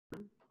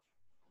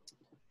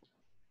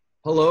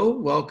Hello,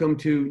 welcome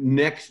to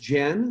Next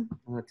Gen.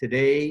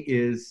 Today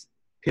is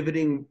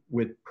Pivoting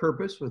with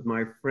Purpose with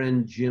my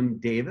friend Jim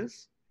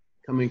Davis,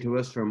 coming to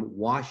us from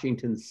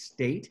Washington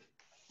State.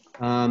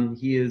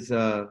 He is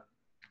a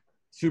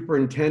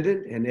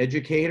superintendent and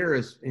educator,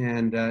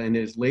 and in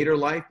his later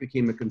life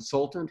became a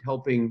consultant,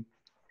 helping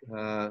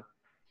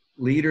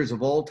leaders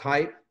of all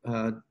type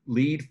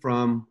lead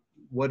from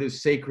what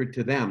is sacred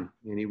to them.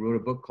 And he wrote a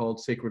book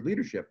called Sacred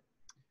Leadership.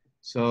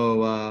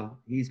 So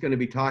he's going to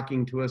be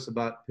talking to us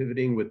about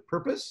pivoting with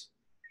purpose.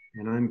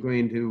 And I'm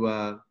going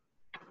to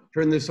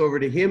turn this over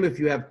to him. If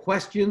you have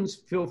questions,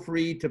 feel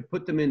free to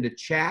put them into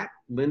chat.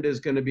 Linda's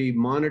going to be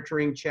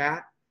monitoring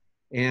chat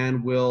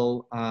and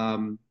will,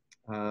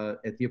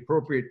 at the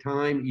appropriate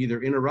time,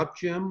 either interrupt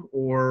Jim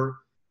or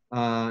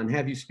and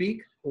have you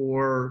speak,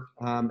 or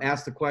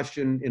ask the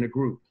question in a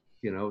group,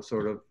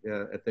 sort of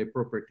at the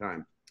appropriate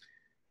time.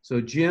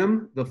 So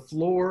Jim, the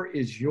floor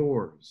is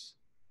yours.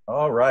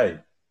 All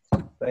right.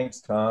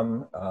 Thanks,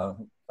 Tom.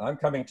 I'm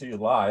coming to you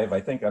live.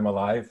 I think I'm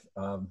alive.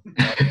 Outside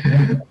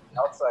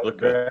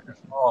Grand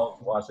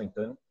Falls,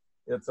 Washington.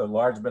 It's a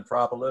large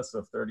metropolis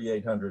of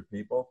 3,800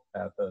 people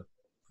at the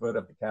foot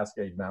of the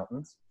Cascade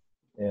Mountains.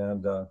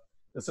 And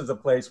this is a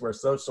place where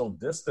social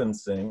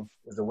distancing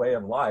is a way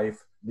of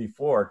life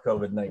before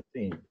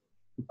COVID-19.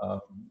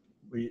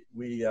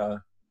 We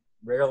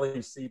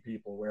rarely see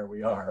people where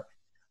we are.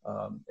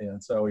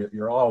 And so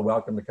you're all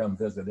welcome to come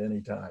visit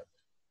anytime.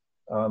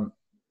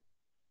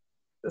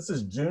 This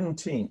is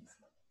Juneteenth,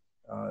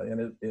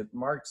 and it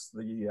marks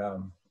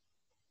the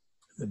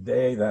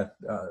day that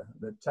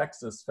the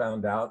Texas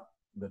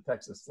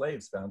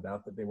slaves found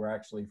out that they were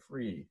actually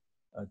free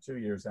 2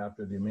 years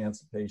after the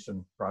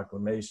Emancipation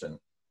Proclamation.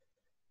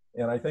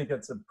 And I think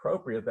it's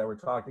appropriate that we're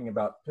talking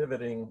about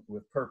pivoting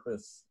with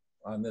purpose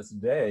on this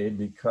day,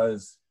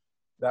 because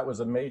that was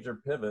a major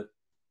pivot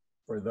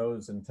for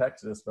those in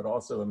Texas, but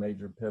also a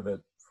major pivot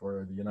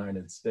for the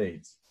United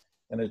States.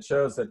 And it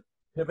shows that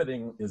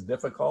pivoting is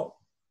difficult.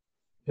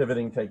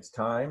 Pivoting takes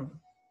time,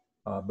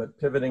 but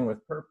pivoting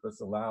with purpose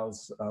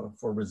allows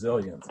for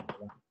resilience,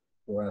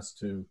 for us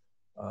to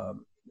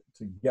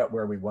get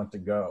where we want to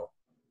go.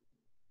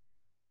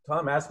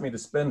 Tom asked me to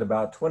spend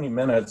about 20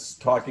 minutes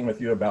talking with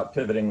you about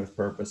pivoting with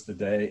purpose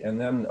today, and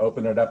then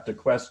open it up to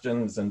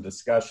questions and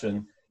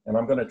discussion. And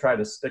I'm going to try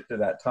to stick to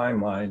that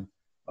timeline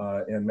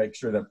and make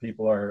sure that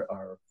people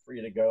are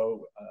free to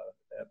go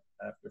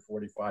after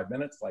 45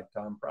 minutes, like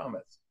Tom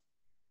promised.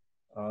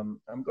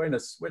 I'm going to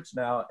switch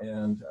now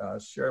and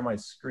share my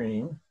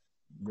screen.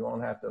 You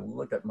won't have to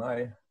look at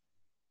my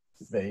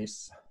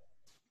face.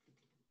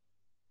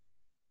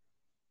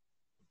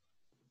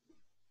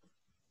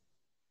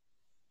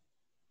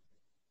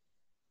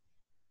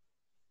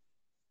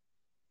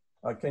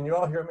 Can you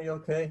all hear me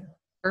okay?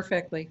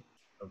 Perfectly.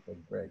 Okay,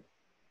 great.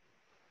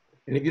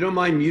 And if you don't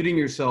mind muting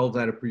yourselves,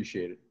 I'd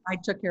appreciate it. I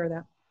took care of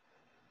that.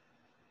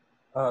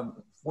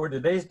 For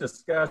today's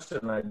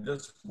discussion, I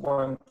just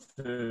want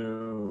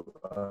to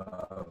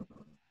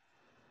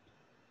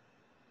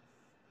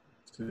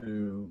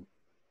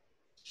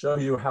show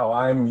you how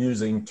I'm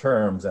using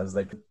terms as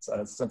they,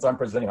 since I'm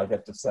presenting, I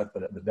get to set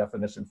the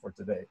definition for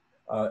today.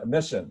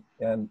 Mission,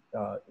 and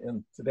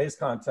in today's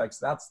context,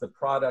 that's the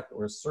product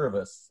or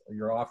service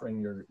you're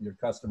offering your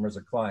customers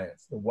or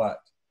clients. The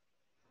what?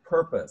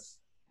 Purpose,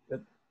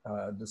 it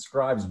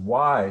describes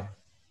why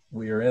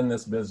we are in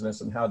this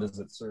business and how does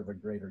it serve a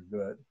greater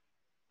good.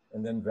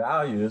 And then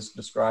values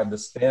describe the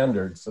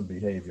standards of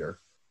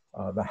behavior,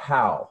 the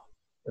how,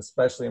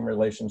 especially in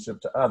relationship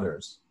to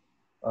others.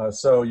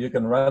 So you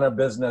can run a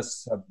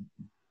business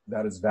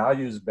that is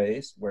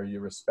values-based, where you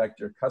respect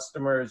your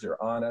customers,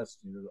 you're honest,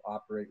 you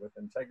operate with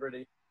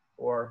integrity,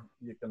 or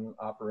you can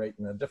operate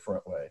in a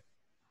different way.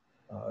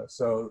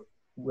 So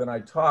when I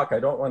talk, I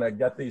don't want to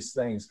get these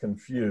things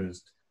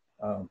confused.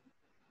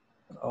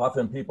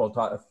 Often people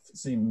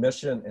see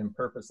mission and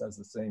purpose as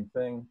the same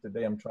thing.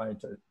 Today I'm trying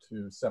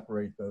to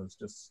separate those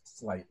just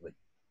slightly.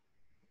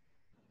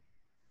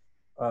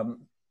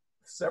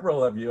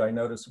 Several of you, I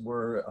noticed,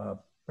 were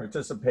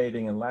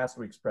participating in last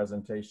week's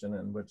presentation,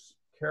 in which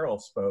Carol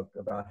spoke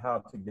about how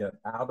to get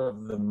out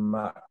of the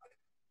muck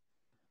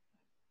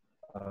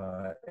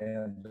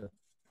and to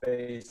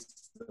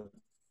face the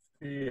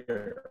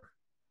fear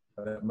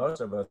that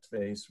most of us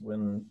face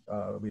when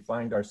we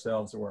find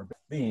ourselves, or our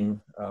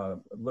theme,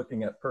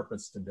 looking at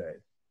purpose today.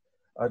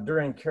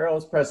 During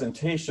Carol's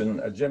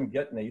presentation, Jim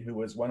Gitney, who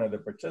was one of the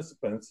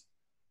participants,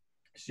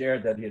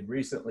 shared that he had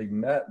recently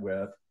met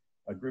with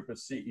a group of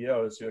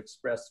CEOs who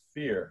expressed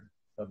fear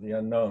of the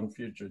unknown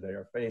future they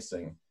are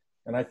facing.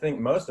 And I think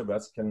most of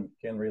us can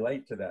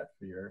relate to that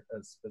fear,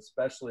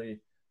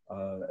 especially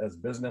as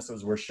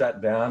businesses were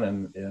shut down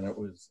and it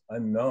was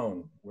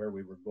unknown where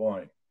we were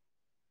going.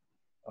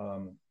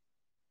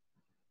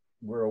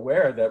 We're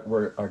aware that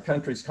our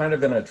country's kind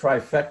of in a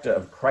trifecta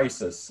of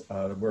crisis.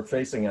 We're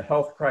facing a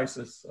health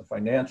crisis, a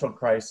financial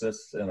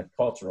crisis, and a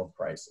cultural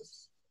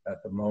crisis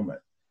at the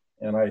moment.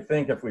 And I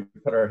think if we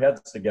put our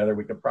heads together,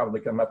 we could probably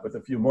come up with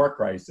a few more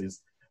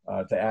crises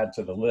to add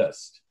to the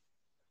list.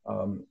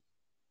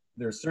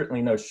 there's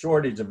certainly no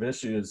shortage of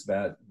issues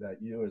that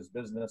you as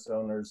business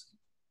owners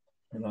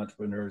and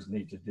entrepreneurs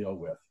need to deal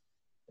with.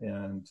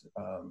 And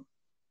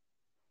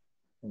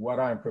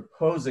what I'm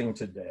proposing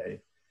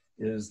today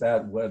is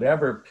that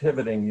whatever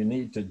pivoting you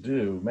need to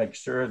do, make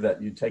sure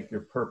that you take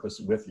your purpose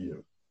with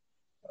you.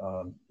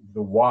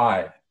 The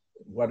why,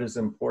 what is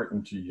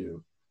important to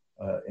you,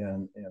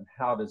 and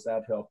how does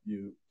that help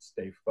you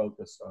stay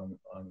focused on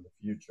the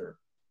future.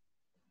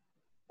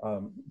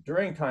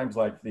 During times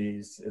like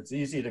these, it's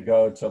easy to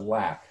go to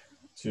lack,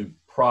 to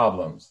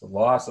problems, the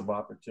loss of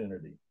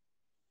opportunity.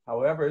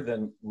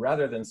 However,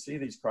 rather than see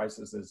these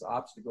crises as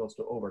obstacles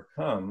to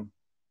overcome,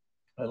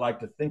 I like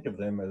to think of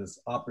them as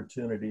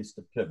opportunities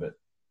to pivot,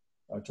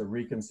 to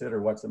reconsider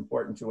what's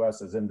important to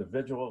us as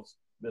individuals,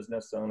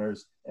 business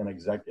owners, and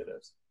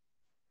executives.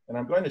 And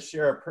I'm going to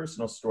share a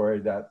personal story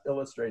that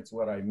illustrates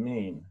what I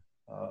mean.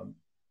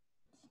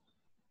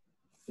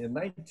 In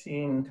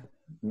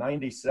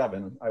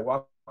 1997, I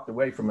walked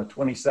away from a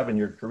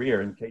 27-year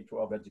career in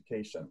K-12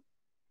 education.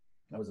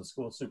 I was a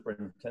school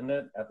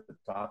superintendent at the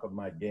top of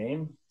my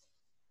game,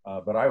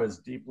 but I was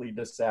deeply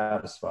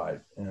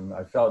dissatisfied, and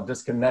I felt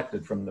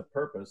disconnected from the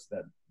purpose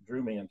that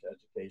drew me into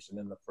education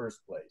in the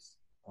first place.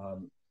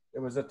 It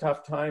was a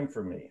tough time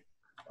for me.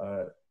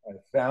 I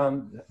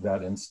found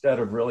that instead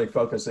of really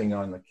focusing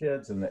on the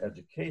kids and the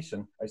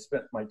education, I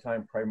spent my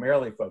time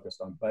primarily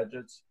focused on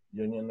budgets,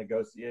 union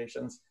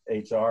negotiations,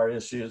 HR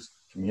issues,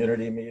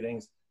 community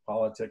meetings,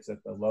 politics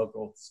at the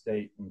local,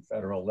 state, and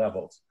federal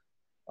levels.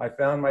 I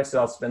found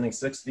myself spending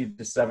 60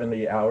 to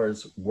 70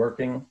 hours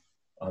working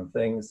on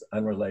things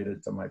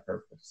unrelated to my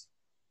purpose.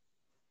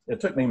 It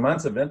took me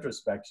months of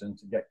introspection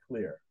to get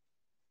clear.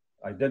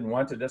 I didn't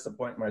want to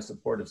disappoint my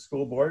supportive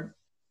school board,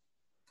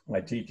 my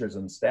teachers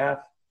and staff,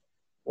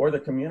 or the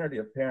community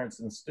of parents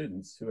and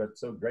students who had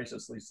so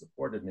graciously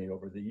supported me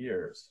over the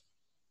years.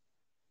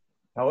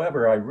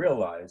 However, I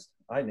realized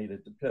I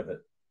needed to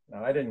pivot.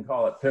 Now, I didn't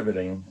call it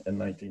pivoting in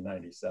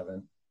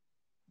 1997,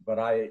 but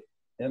I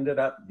ended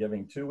up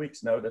giving 2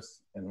 weeks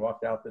notice and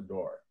walked out the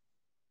door,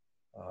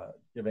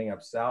 giving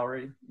up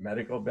salary,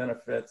 medical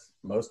benefits,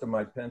 most of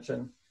my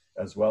pension,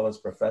 as well as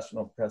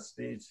professional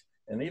prestige,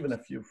 and even a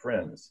few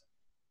friends.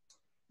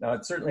 Now,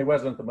 it certainly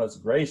wasn't the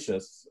most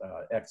gracious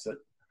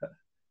exit,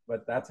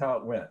 but that's how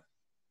it went.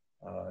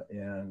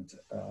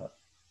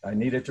 I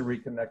needed to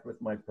reconnect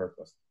with my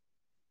purpose.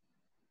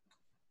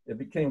 It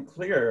became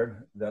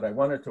clear that I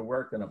wanted to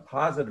work in a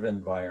positive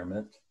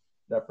environment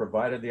that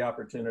provided the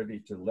opportunity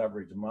to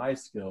leverage my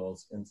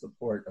skills in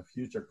support of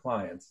future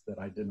clients that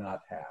I did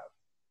not have.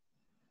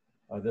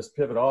 This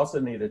pivot also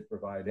needed to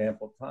provide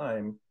ample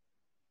time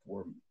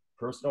for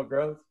personal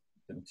growth,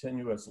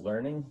 continuous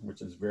learning,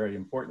 which is very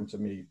important to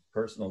me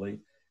personally,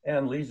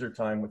 and leisure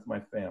time with my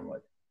family.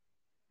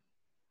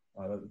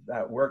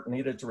 That work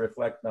needed to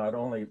reflect not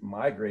only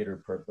my greater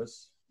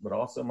purpose, but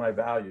also my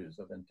values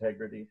of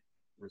integrity,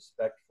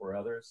 respect for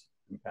others,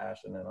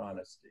 compassion, and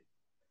honesty.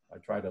 I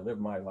try to live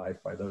my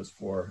life by those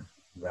 4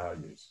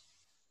 values.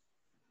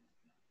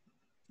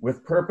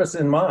 With purpose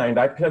in mind,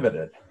 I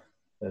pivoted.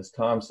 As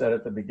Tom said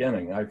at the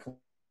beginning, I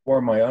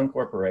formed my own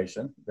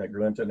corporation that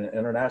grew into an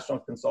international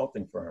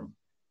consulting firm.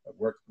 I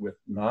worked with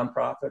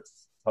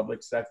nonprofits,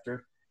 public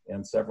sector,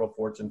 and several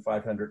Fortune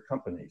 500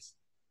 companies.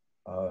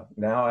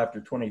 Now, after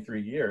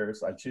 23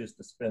 years, I choose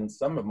to spend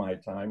some of my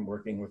time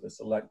working with a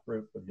select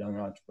group of young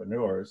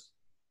entrepreneurs.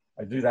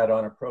 I do that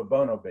on a pro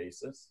bono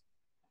basis,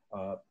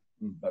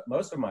 but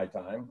most of my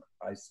time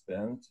I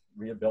spend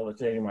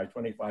rehabilitating my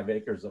 25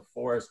 acres of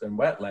forest and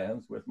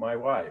wetlands with my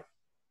wife.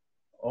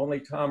 Only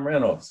Tom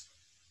Reynolds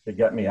could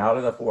get me out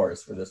of the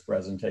forest for this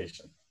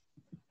presentation.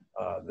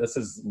 This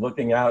is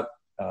looking out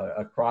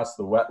across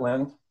the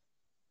wetland,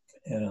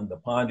 and the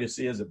pond you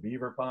see is a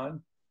beaver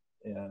pond,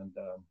 and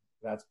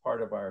that's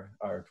part of our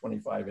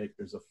 25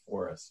 acres of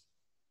forest.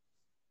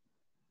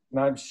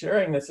 Now, I'm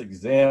sharing this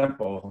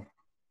example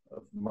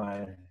of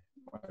my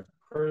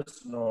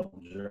personal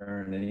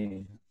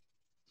journey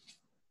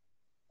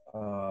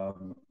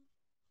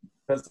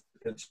because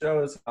it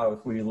shows how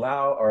if we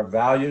allow our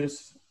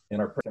values and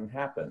our purpose can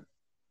happen.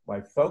 By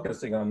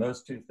focusing on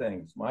those 2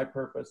 things, my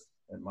purpose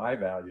and my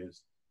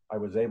values, I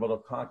was able to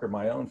conquer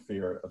my own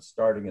fear of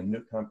starting a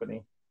new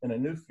company in a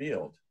new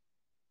field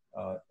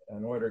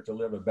in order to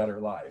live a better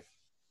life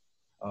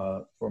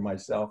for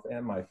myself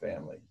and my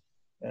family.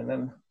 And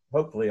then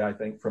hopefully, I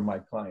think, for my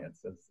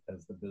clients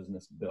as the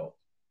business built.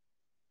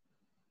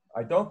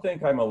 I don't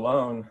think I'm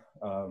alone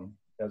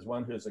as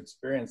one who's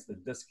experienced the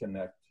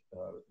disconnect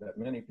that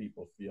many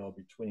people feel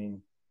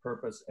between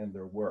purpose and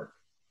their work.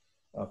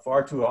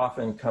 Far too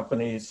often,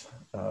 companies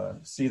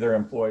see their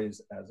employees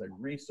as a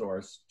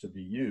resource to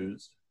be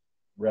used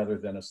rather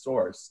than a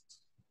source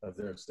of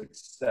their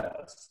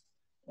success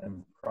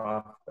and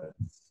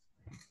profits.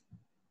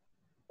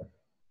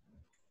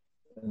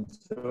 And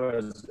so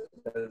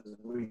as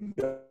we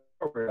go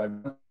forward,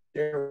 I'm going to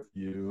share with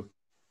you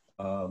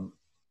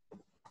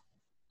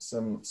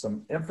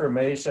some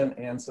information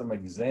and some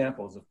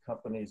examples of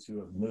companies who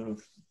have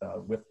moved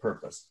with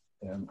purpose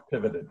and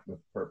pivoted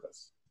with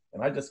purpose.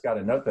 And I just got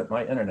a note that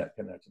my internet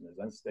connection is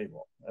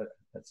unstable.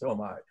 And so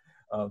am I.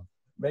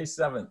 May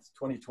 7th,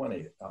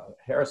 2020,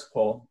 Harris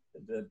Poll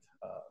did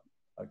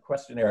a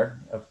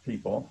questionnaire of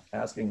people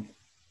asking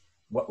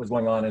what was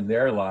going on in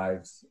their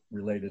lives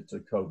related to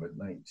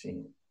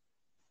COVID-19.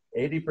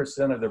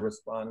 80% of the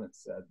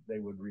respondents said they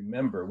would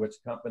remember which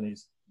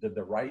companies did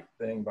the right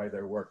thing by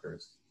their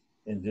workers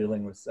in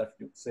dealing with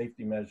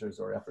safety measures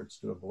or efforts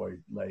to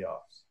avoid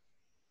layoffs.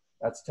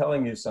 That's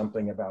telling you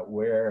something about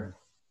where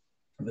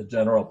the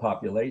general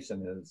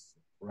population is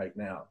right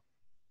now.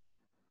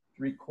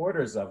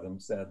 3/4 of them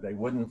said they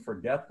wouldn't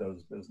forget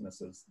those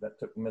businesses that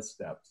took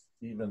missteps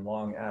even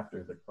long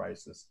after the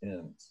crisis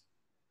ends.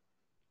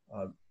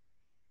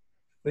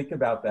 Think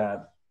about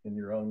that in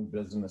your own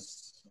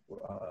business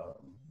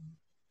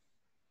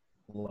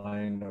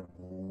line of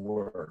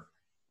work.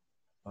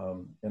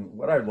 And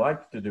what I'd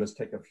like to do is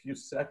take a few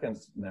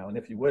seconds now, and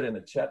if you would in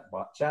the chat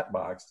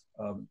box,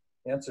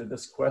 answer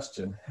this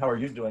question: how are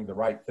you doing the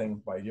right thing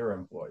by your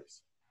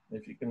employees?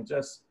 If you can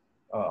just,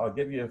 I'll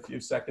give you a few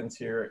seconds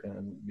here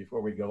and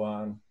before we go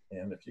on,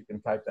 and if you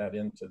can type that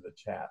into the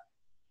chat.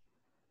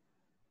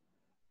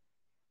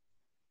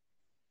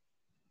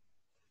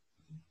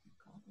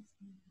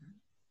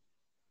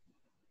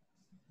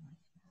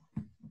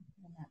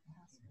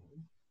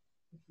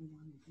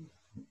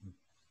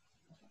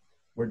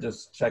 We're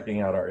just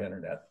checking out our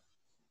internet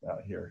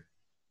out here.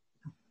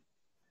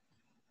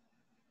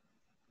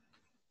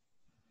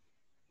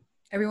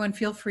 Everyone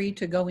feel free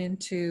to go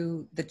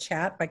into the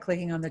chat by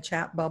clicking on the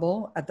chat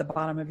bubble at the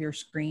bottom of your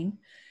screen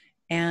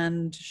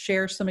and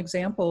share some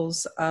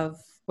examples of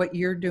what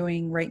you're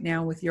doing right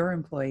now with your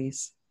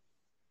employees.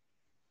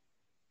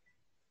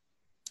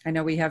 I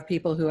know we have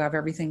people who have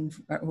everything,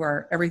 who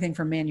are everything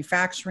from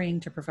manufacturing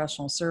to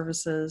professional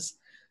services,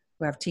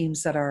 who have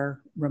teams that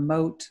are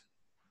remote,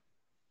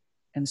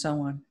 and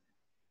so on.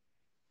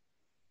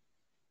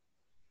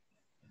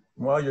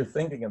 While you're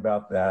thinking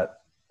about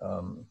that,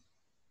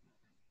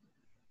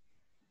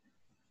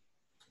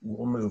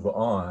 we'll move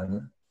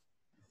on.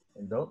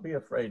 And don't be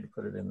afraid to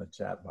put it in the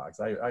chat box.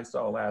 I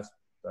saw last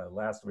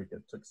week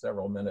it took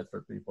several minutes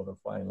for people to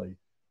finally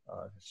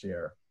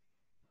share.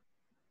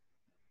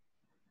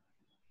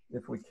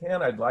 If we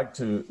can, I'd like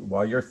to,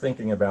 while you're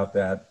thinking about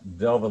that,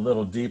 delve a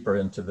little deeper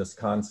into this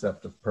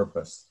concept of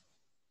purpose.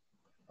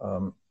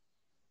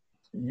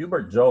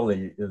 Hubert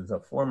Joly is a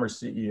former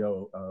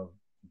CEO of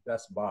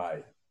Best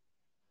Buy.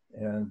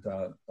 And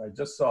I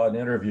just saw an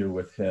interview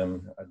with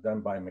him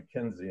done by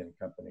McKinsey and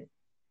Company.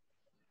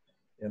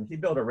 And he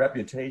built a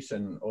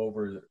reputation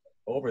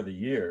over the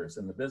years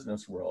in the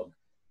business world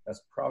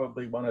as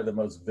probably one of the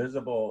most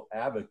visible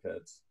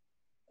advocates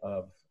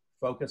of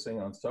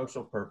focusing on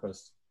social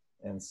purpose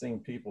and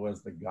seeing people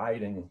as the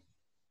guiding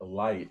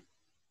light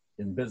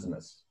in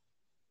business.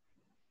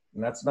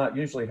 And that's not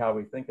usually how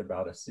we think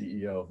about a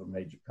CEO of a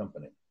major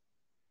company.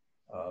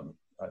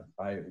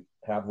 I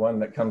have one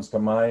that comes to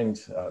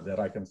mind that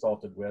I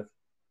consulted with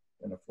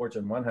in a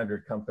Fortune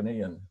 100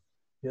 company, and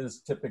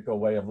his typical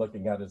way of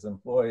looking at his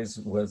employees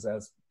was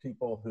as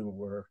people who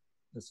were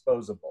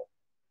disposable.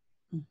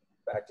 In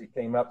fact, he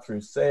came up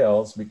through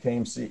sales,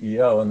 became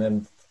CEO, and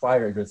then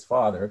fired his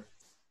father,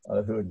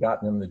 who had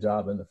gotten him the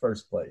job in the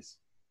first place.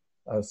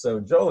 So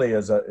Joly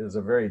is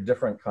a very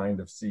different kind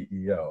of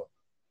CEO.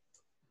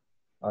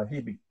 He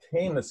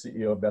became the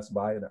CEO of Best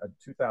Buy in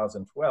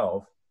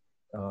 2012,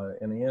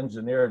 and he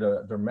engineered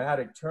a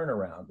dramatic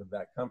turnaround of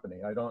that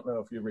company. I don't know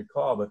if you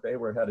recall, but they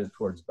were headed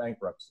towards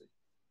bankruptcy.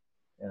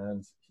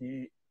 And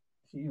he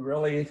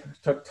really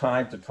took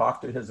time to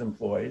talk to his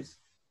employees.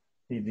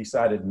 He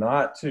decided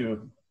not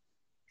to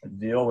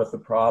deal with the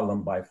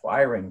problem by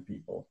firing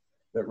people,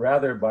 but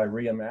rather by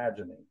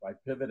reimagining, by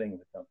pivoting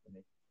the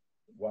company,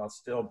 while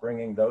still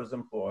bringing those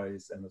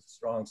employees and a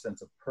strong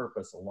sense of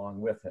purpose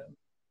along with him.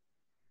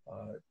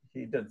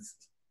 He did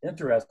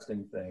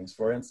interesting things.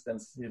 For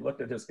instance, he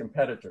looked at his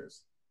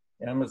competitors.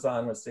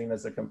 Amazon was seen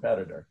as a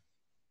competitor.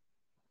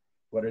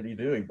 What did he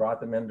do? He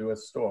brought them into a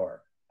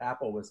store.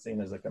 Apple was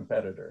seen as a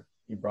competitor.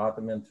 He brought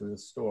them into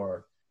his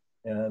store.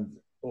 And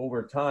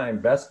over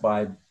time, Best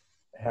Buy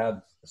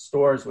had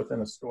stores within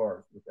a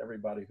store with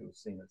everybody who was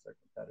seen as their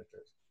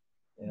competitors.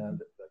 And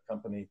the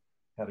company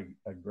had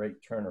a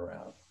great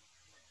turnaround.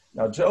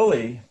 Now,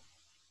 Joly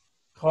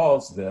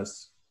calls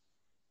this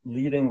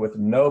leading with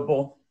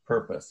noble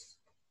purpose.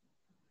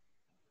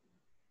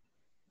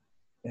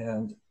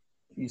 And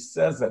he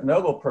says that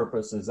noble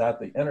purpose is at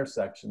the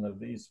intersection of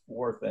these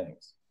four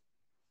things: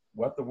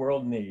 what the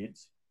world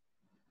needs,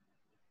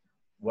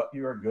 what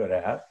you are good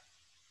at,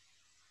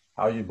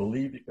 how you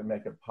believe you can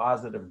make a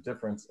positive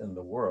difference in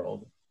the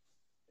world,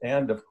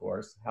 and of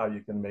course, how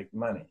you can make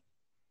money.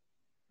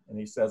 And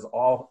he says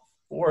all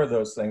four of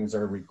those things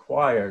are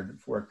required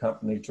for a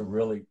company to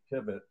really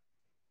pivot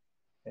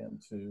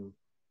and to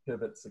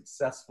pivot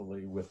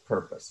successfully with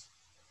purpose.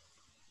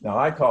 Now,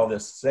 I call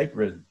this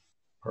sacred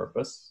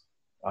purpose,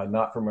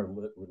 not from a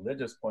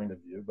religious point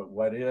of view, but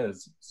what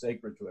is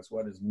sacred to us,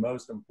 what is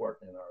most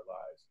important in our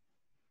lives.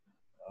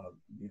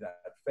 Be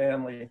that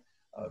family,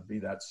 be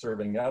that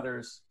serving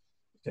others,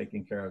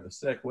 taking care of the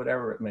sick,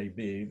 whatever it may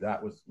be.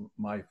 That was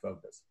my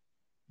focus.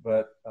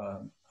 But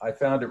I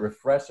found it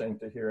refreshing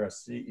to hear a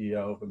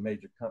CEO of a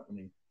major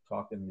company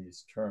talk in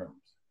these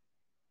terms.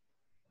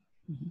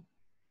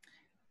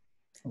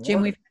 Mm-hmm.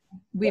 Jim,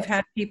 we've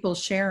had people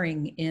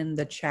sharing in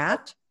the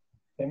chat.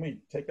 Can we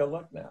take a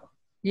look now?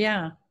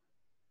 Yeah.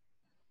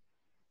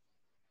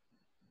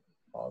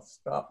 I'll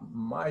stop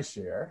my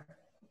share.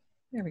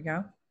 There we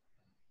go.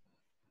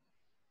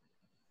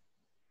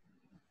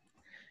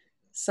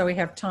 So we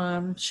have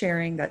Tom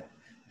sharing that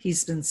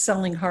he's been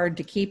selling hard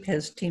to keep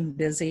his team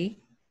busy.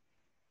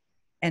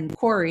 And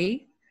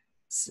Corey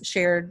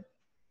shared,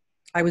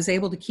 I was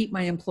able to keep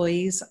my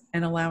employees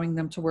and allowing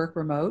them to work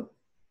remote.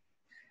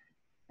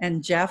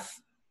 And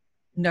Jeff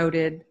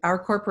noted, our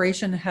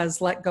corporation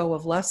has let go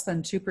of less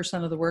than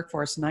 2% of the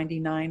workforce.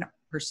 99%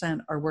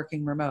 are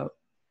working remote,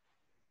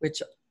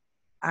 which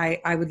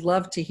I would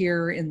love to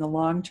hear in the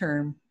long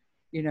term,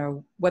 you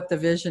know, what the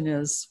vision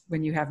is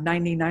when you have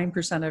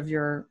 99% of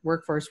your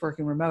workforce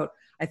working remote.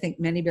 I think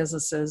many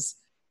businesses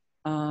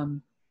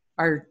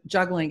are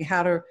juggling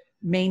how to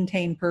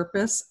maintain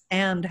purpose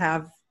and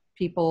have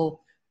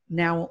people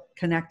now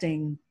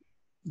connecting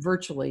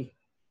virtually,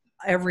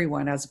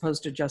 everyone, as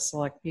opposed to just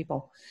select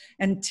people.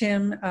 And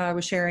Tim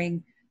was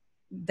sharing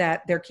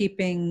that they're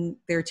keeping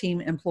their team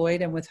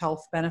employed and with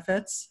health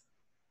benefits.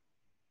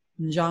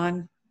 And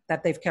John,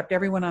 that they've kept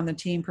everyone on the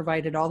team,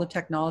 provided all the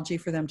technology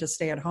for them to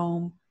stay at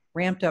home,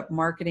 ramped up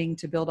marketing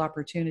to build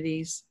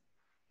opportunities.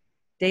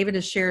 David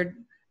has shared,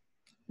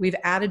 we've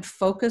added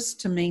focus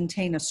to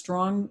maintain a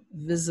strong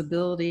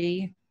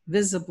visibly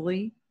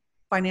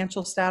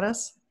financial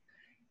status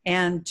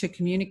and to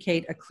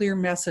communicate a clear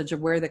message of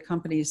where the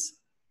company's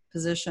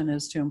position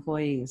is to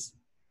employees.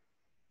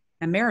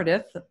 And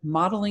Meredith,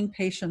 modeling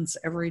patience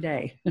every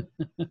day.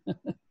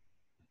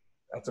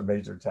 That's a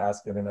major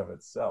task in and of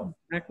itself.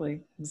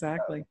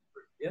 Exactly.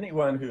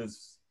 Anyone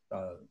who's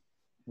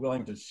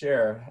willing to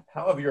share,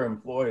 how have your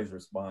employees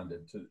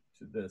responded to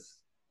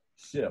this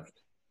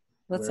shift?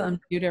 Let's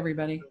unmute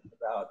everybody.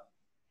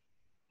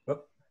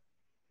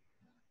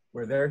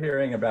 Where they're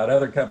hearing about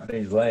other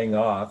companies laying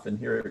off, and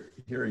here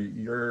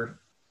you're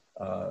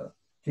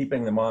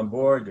keeping them on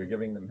board, you're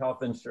giving them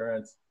health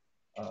insurance.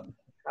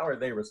 How are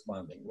they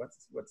responding?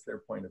 What's their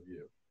point of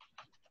view?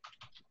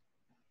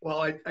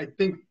 Well, I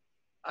think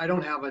I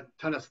don't have a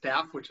ton of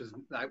staff, which is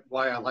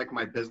why I like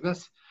my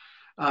business.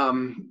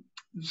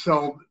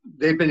 So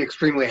they've been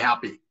extremely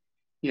happy,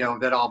 you know,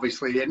 that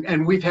obviously,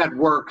 and we've had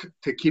work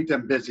to keep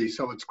them busy,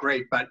 so it's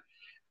great. But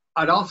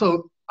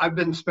I've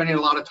been spending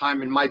a lot of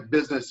time in my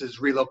businesses,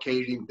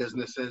 relocating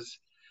businesses,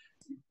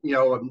 you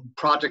know,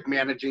 project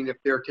managing if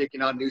they're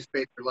taking on new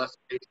space or less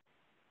space.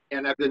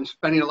 And I've been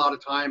spending a lot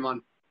of time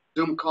on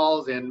Zoom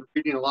calls and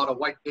reading a lot of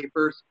white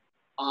papers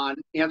on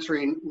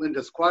answering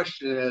Linda's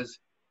question is,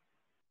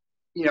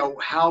 you know,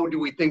 how do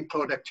we think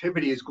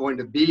productivity is going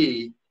to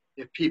be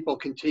if people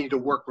continue to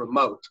work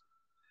remote?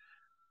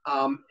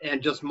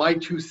 And just my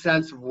 2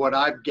 cents of what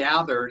I've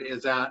gathered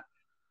is that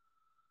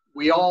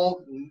we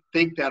all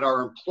think that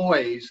our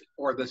employees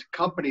or the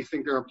companies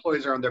think their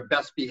employees are on their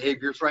best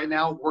behaviors right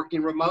now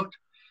working remote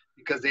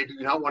because they do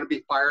not want to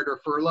be fired or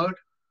furloughed.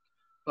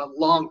 But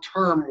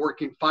long-term,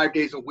 working 5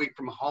 days a week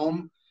from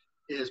home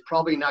is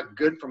probably not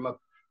good from a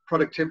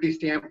productivity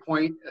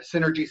standpoint, a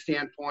synergy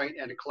standpoint,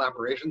 and a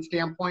collaboration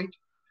standpoint.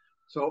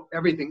 So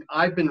everything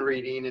I've been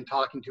reading and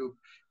talking to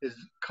is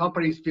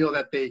companies feel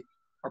that they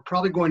are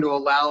probably going to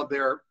allow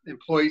their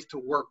employees to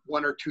work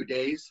 1 or 2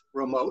 days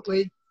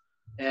remotely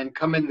and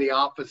come into the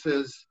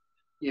offices,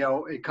 you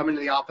know, and come into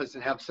the office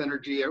and have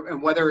synergy,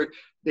 and whether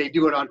they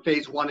do it on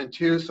phase 1 and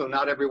 2, so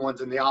not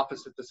everyone's in the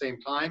office at the same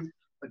time.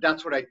 But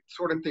that's what I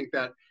sort of think,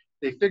 that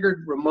they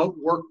figured remote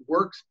work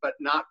works, but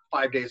not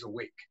 5 days a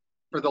week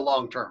for the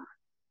long term.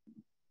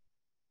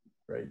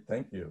 Great,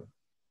 thank you.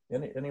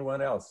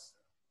 Anyone else?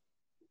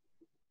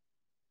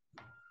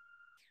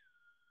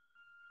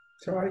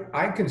 So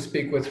I can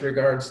speak with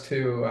regards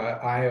to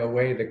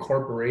IOA, the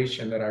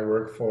corporation that I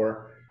work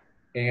for.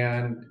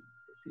 And,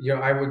 you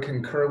know, I would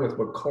concur with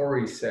what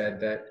Corey said,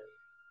 that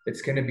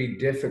it's going to be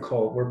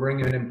difficult. We're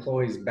bringing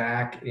employees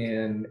back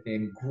in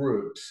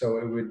groups. So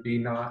it would be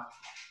not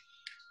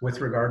with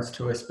regards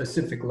to a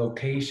specific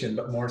location,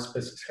 but more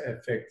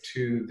specific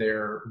to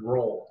their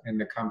role in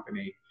the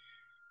company,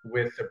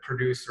 with the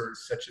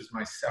producers such as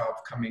myself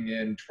coming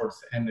in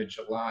towards the end of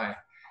July.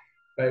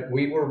 But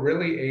we were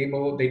really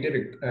able, they did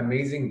an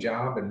amazing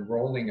job in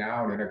rolling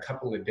out in a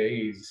couple of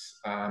days.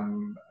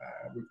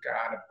 We've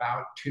got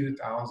about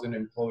 2,000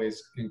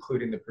 employees,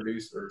 including the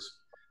producers,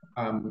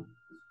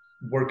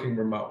 working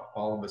remote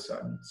all of a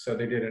sudden. So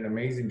they did an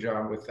amazing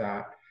job with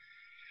that.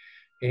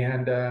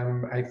 And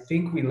I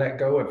think we let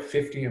go of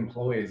 50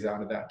 employees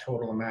out of that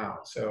total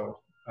amount. So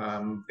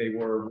they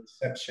were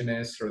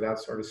receptionists or that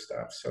sort of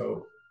stuff.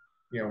 So,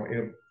 you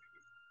know,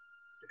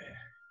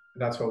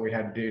 that's what we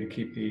had to do to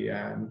keep the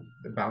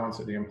balance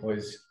of the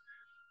employees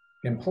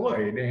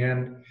employed.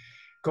 And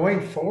going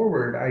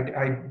forward,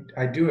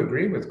 I do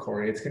agree with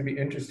Corey. It's going to be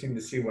interesting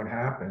to see what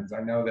happens.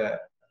 I know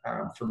that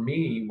for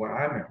me, when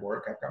I'm at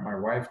work, I've got my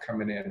wife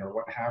coming in or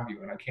what have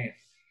you, and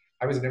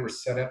I was never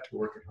set up to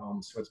work at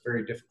home, so it's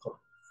very difficult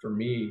for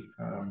me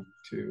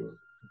to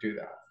do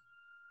that.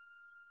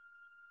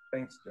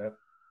 Thanks, Jeff.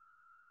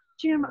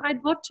 Jim,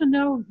 I'd love to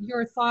know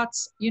your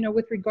thoughts,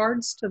 with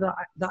regards to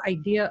the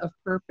idea of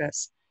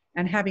purpose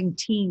and having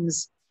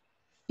teams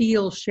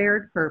feel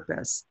shared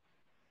purpose.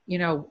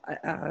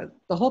 The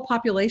whole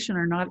population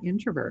are not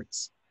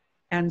introverts.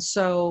 And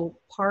so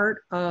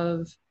part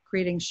of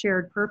creating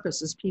shared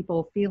purpose is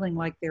people feeling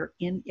like they're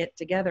in it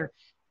together.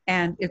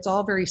 And it's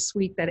all very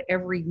sweet that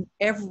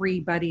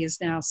everybody is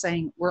now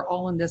saying we're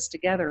all in this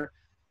together.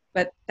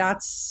 But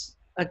that's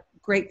a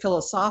great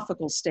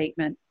philosophical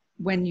statement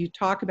when you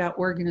talk about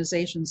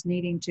organizations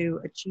needing to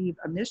achieve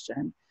a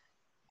mission.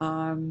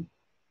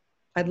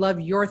 I'd love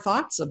your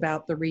thoughts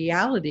about the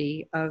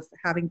reality of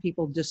having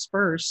people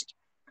dispersed,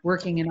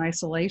 working in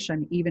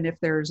isolation, even if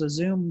there's a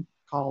Zoom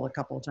call a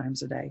couple of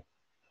times a day.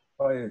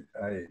 I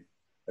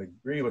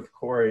agree with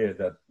Corey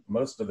that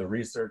most of the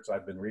research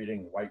I've been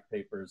reading, white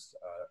papers,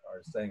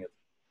 are saying it's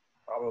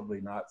probably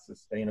not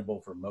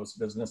sustainable for most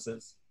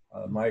businesses.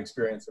 My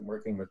experience in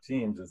working with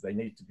teams is they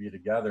need to be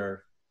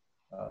together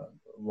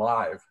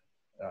live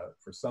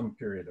for some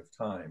period of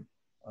time.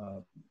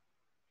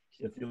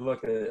 If you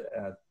look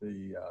at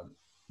the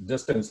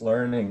distance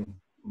learning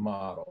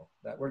model,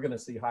 that we're going to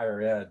see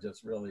higher ed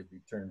just really be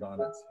turned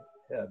on its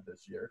head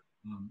this year.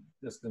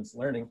 Distance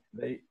learning,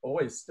 they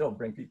always still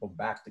bring people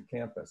back to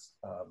campus,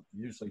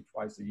 usually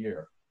twice a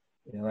year.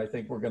 And I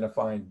think we're going to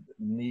find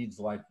needs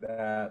like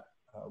that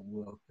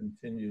will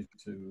continue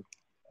to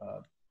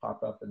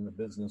pop up in the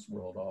business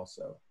world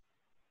also.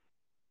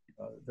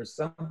 There's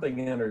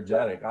something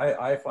energetic.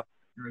 I find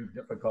it very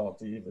difficult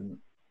to even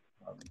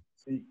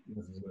speak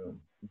with Zoom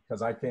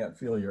because I can't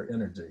feel your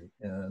energy.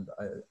 And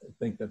I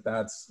think that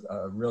that's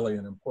really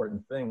an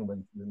important thing.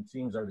 When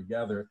teams are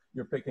together,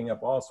 you're picking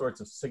up all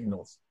sorts of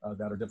signals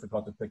that are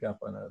difficult to pick up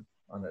on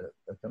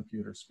a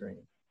computer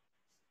screen.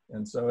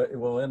 And so it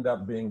will end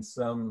up being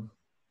some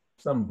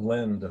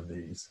blend of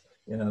these.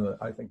 And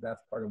I think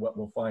that's part of what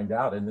we'll find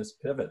out in this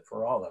pivot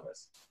for all of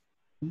us.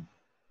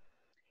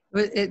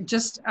 It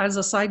just as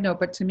a side note,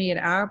 but to me, it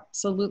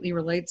absolutely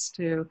relates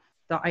to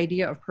the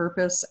idea of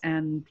purpose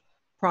and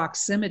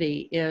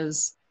proximity.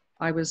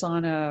 I was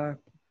on a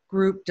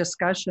group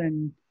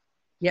discussion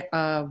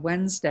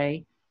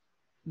Wednesday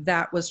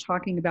that was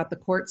talking about the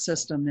court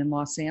system in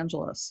Los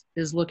Angeles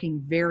is looking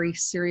very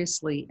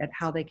seriously at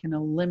how they can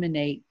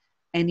eliminate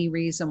any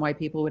reason why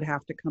people would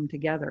have to come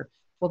together.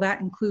 Well,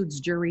 that includes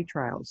jury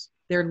trials.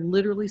 They're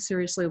literally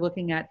seriously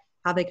looking at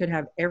how they could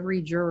have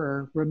every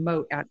juror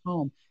remote at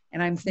home.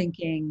 And I'm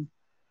thinking,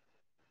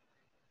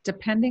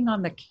 depending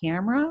on the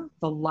camera,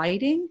 the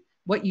lighting,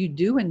 what you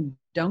do and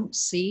don't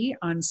see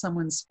on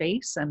someone's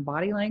face and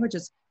body language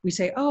is, we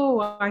say,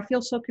 oh, I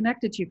feel so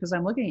connected to you because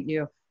I'm looking at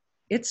you.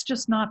 It's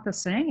just not the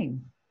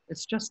same.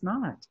 It's just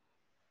not.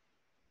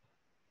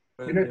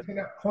 To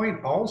that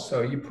point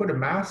also, you put a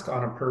mask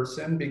on a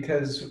person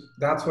because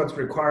that's what's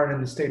required in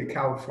the state of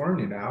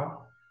California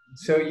now.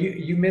 So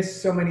you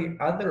miss so many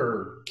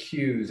other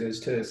cues as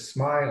to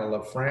smile,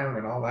 a frown,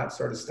 and all that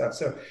sort of stuff.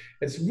 So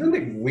it's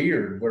really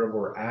weird where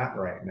we're at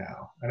right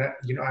now. And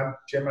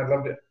Jim, I'd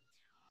love to.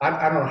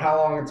 I don't know how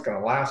long it's going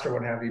to last or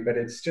what have you, but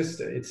it's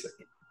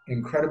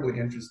incredibly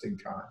interesting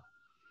time.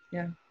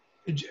 Yeah.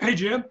 Hey,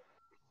 Jim.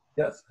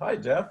 Yes. Hi,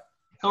 Jeff.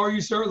 How are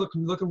you, sir?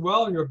 Looking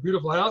well in your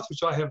beautiful house,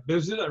 which I have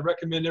visited. I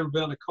recommend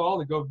everybody on the call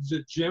to go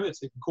visit Jim.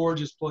 It's a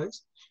gorgeous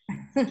place.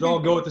 We should all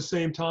go at the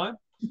same time.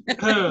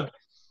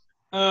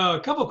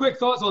 A couple of quick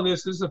thoughts on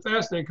this. This is a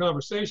fascinating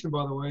conversation,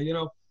 by the way.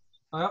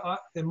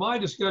 In my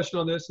discussion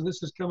on this, and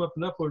this has come up a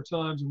number of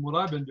times in what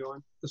I've been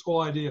doing, this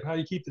whole idea of how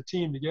you keep the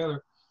team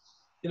together.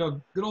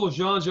 Good old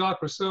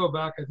Jean-Jacques Rousseau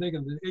back, I think,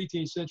 in the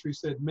 18th century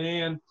said,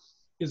 man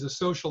is a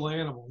social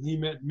animal. He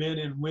meant men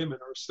and women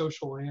are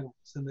social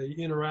animals, and they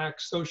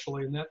interact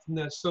socially, and from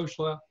that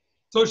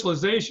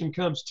socialization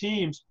comes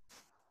teams.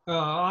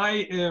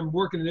 I am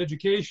working in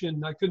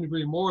education. I couldn't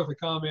agree more with the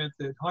comment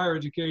that higher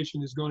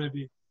education is going to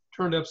be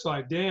turned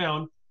upside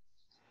down.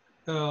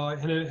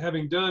 And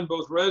having done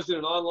both resident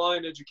and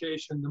online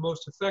education, the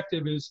most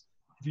effective is,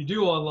 if you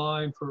do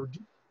online for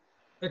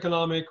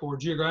economic or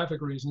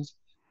geographic reasons,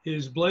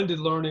 is blended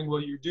learning,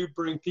 where you do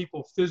bring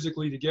people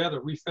physically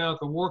together. We found at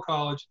the War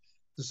College,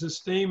 the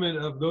sustainment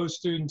of those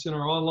students in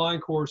our online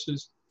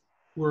courses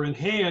were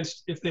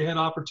enhanced if they had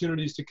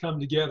opportunities to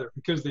come together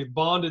because they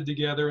bonded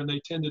together and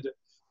they tended to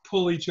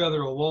pull each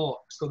other along.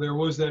 So there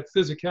was that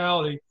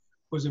physicality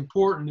was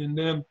important in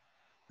them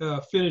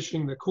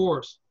finishing the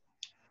course.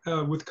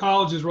 With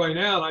colleges right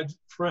now, I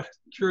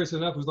curious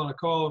enough was on a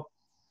call.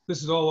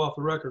 This is all off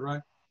the record,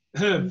 right?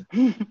 I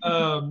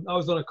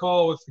was on a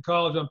call with the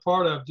college I'm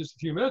part of just a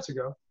few minutes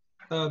ago.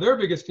 Their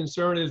biggest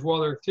concern is, while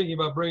they're thinking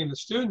about bringing the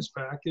students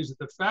back, is that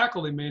the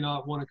faculty may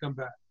not want to come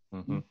back.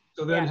 Mm-hmm.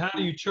 So then how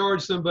do you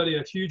charge somebody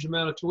a huge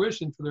amount of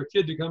tuition for their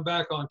kid to come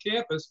back on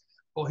campus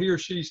while he or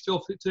she's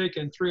still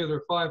taking 3 of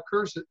their 5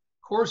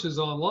 courses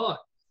online?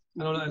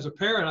 I don't know, as a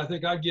parent, I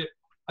think I'd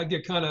I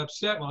get kind of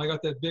upset when I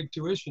got that big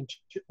tuition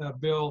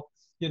bill,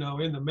 you know,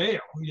 in the mail,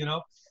 you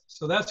know.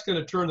 So that's going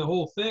to turn the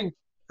whole thing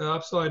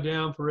upside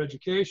down for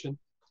education.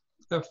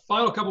 The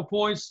final couple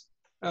points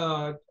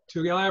to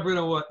elaborate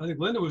on what I think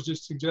Linda was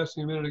just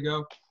suggesting a minute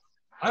ago.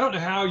 I don't know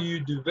how you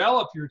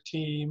develop your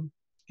team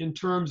in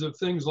terms of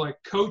things like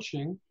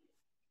coaching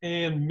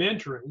and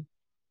mentoring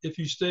if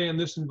you stay in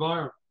this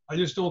environment. I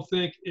just don't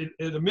think it,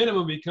 at a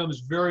minimum, becomes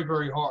very,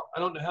 very hard. I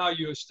don't know how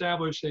you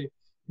establish a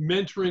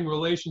mentoring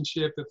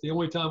relationship if the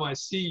only time I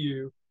see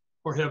you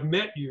or have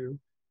met you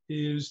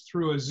is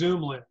through a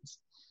Zoom lens.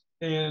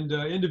 And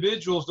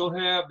individuals don't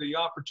have the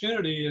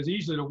opportunity as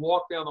easily to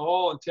walk down the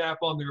hall and tap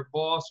on their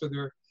boss or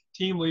their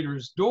team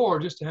leader's door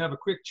just to have a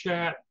quick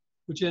chat,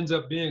 which ends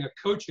up being a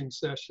coaching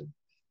session.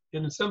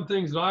 And in some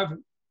things that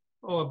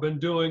I've been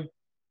doing,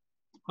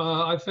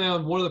 I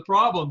found one of the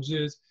problems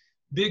is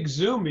big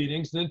Zoom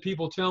meetings. And then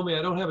people tell me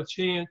I don't have a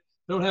chance,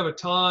 I don't have a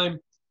time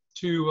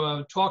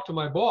to talk to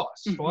my boss.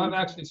 So I've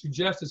actually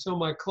suggested some of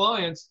my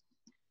clients,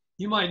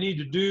 you might need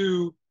to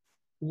do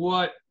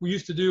what we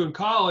used to do in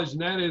college,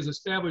 and that is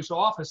establish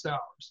office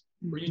hours,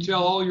 where you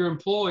tell all your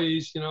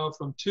employees, you know,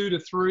 from 2 to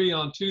 3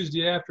 on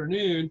Tuesday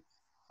afternoon,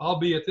 I'll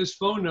be at this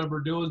phone number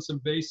doing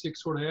some basic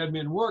sort of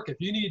admin work. If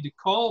you need to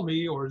call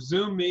me or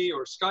Zoom me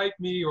or Skype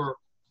me or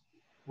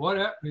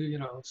whatever, you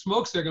know,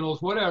 smoke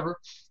signals, whatever,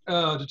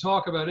 to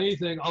talk about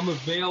anything, I'm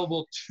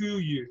available to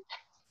you,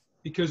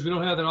 because we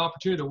don't have that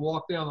opportunity to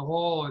walk down the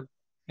hall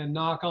and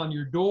knock on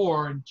your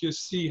door and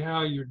just see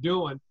how you're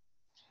doing.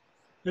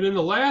 And then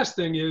the last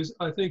thing is,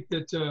 I think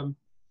that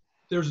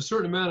there's a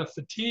certain amount of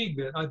fatigue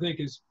that I think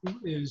is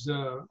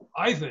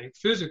I think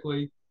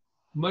physically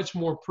much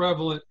more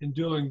prevalent in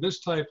doing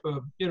this type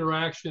of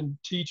interaction,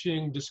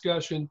 teaching,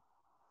 discussion.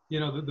 You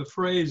know, the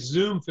phrase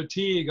Zoom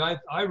fatigue,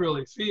 I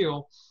really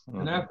feel.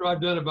 And after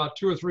I've done about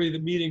 2 or 3 of the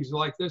meetings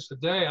like this a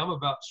day, I'm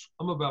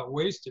about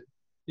wasted,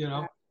 you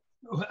know,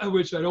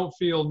 which I don't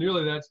feel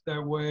nearly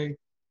that way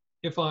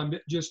if I'm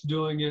just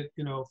doing it,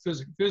 you know,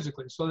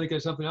 physically. So I think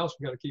that's something else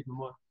we got to keep in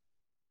mind.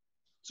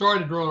 Sorry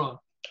to drone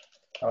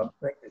on.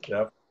 Thank you,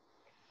 Jeff.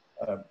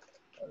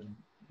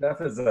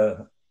 Jeff is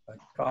a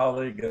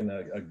colleague and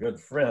a good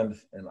friend,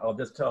 and I'll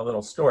just tell a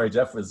little story.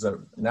 Jeff is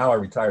now a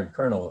retired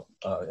colonel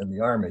in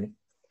the Army,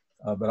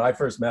 but I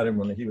first met him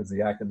when he was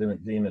the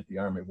academic dean at the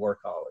Army War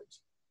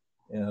College.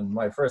 And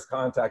my first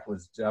contact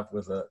with Jeff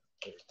was a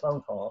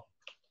phone call,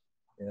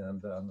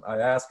 and I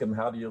asked him,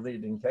 how do you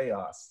lead in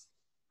chaos?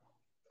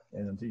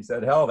 And he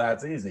said, hell,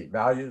 that's easy.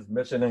 Values,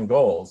 mission, and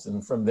goals.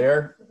 And from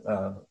there,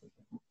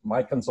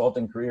 my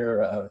consulting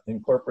career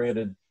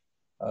incorporated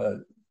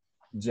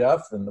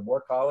Jeff and the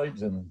War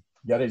College and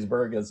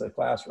Gettysburg as a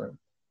classroom.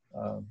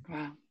 Wow.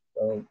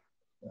 So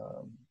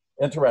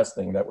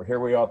interesting that here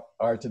we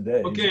are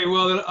today. Okay,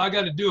 well, then I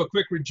got to do a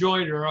quick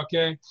rejoinder,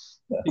 okay?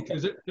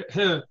 Because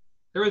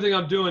everything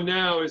I'm doing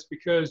now is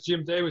because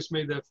Jim Davis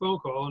made that phone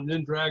call and then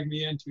didn't drag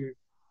me,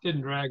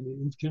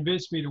 and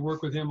convinced me to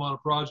work with him on a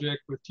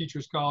project with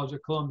Teachers College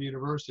at Columbia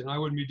University. And I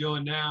wouldn't be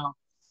doing now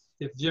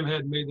if Jim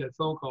hadn't made that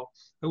phone call.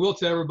 I will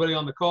tell everybody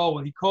on the call,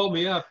 when he called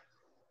me up,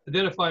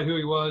 identified who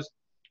he was,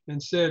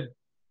 and said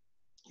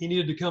he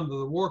needed to come to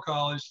the War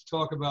College to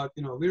talk about,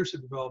 you know,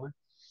 leadership development.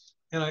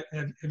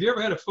 And have you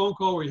ever had a phone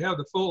call where you have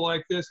the phone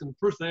like this and the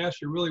person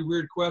asks you a really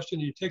weird question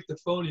and you take the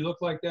phone and you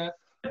look like that?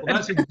 Well,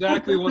 that's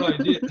exactly what I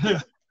did.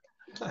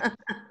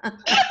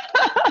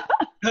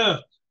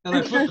 And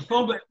I put the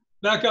phone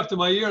back up to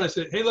my ear and I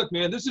said, hey, look,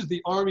 man, this is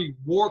the Army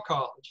War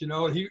College, you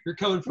know, and you're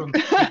coming from...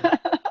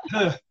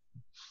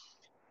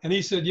 And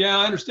he said, yeah,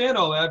 I understand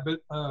all that, but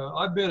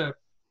I've been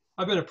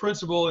a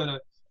principal and a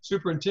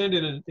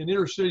superintendent in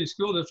inner city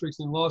school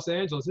districts in Los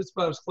Angeles. It's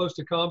about as close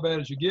to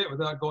combat as you get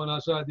without going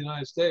outside the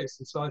United States.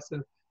 And so I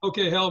said,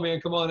 okay, hell, man,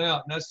 come on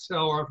out. And that's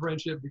how our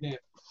friendship began.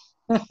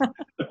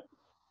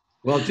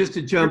 Well, just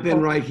to jump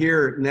in right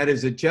here, and that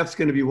is that Jeff's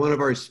going to be one of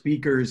our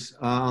speakers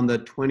on the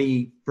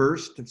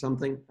 21st of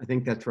something. I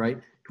think that's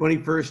right.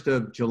 21st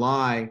of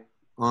July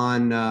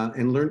on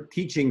and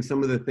teaching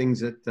some of the things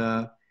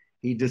that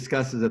he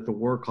discusses at the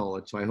War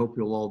College. So I hope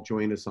you'll all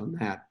join us on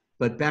that.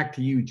 But back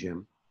to you,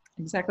 Jim.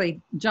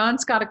 Exactly.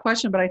 John's got a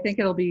question, but I think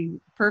it'll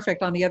be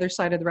perfect on the other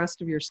side of the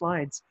rest of your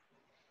slides.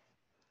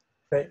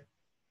 Okay.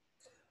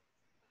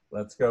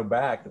 Let's go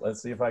back.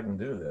 Let's see if I can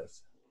do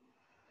this.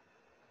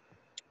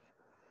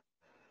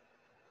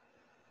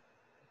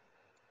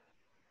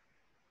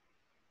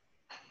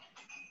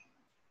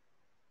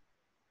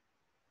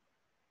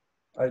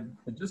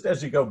 Just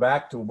as you go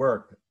back to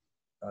work,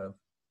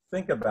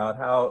 think about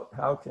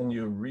how can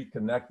you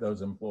reconnect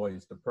those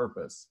employees to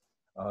purpose.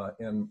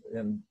 And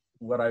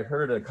what I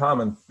heard a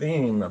common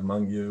theme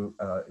among you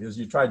is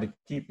you tried to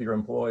keep your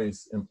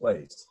employees in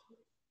place.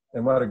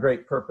 And what a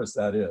great purpose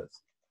that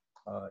is.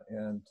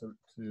 And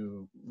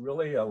to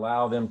really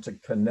allow them to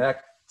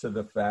connect to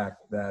the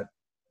fact that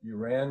you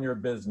ran your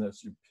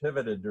business, you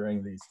pivoted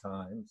during these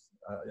times,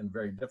 in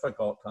very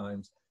difficult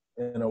times,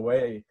 in a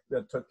way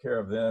that took care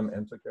of them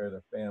and took care of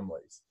their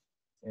families.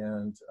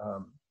 And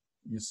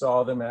you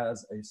saw them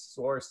as a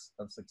source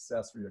of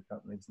success for your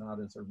companies, not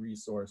as a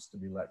resource to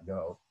be let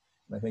go.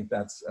 And I think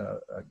that's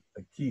a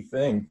key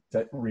thing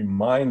to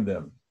remind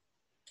them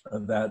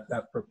that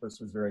that purpose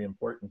was very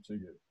important to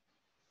you.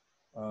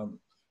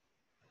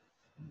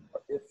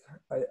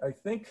 I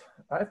think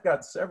I've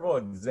got several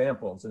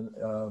examples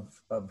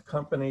of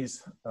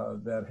companies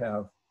that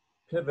have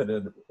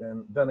pivoted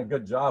and done a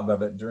good job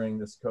of it during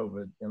this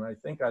COVID. And I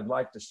think I'd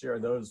like to share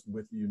those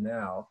with you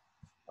now.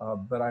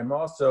 But I'm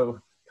also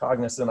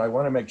cognizant, I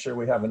want to make sure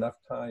we have enough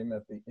time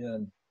at the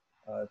end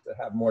to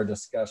have more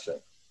discussion.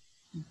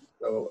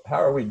 So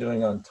how are we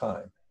doing on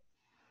time?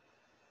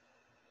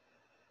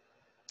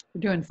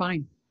 We're doing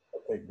fine.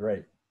 Okay,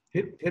 great.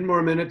 10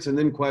 more minutes and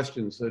then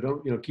questions. So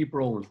don't, keep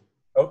rolling.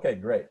 Okay,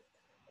 great.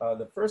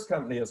 The first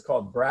company is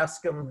called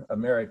Braskem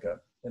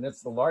America, and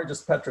it's the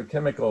largest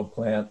petrochemical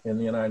plant in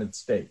the United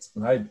States.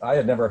 And I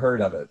had never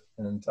heard of it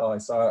until I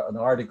saw an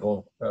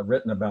article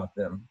written about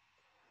them.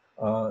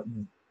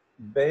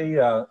 They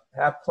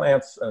have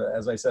plants,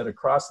 as I said,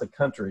 across the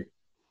country,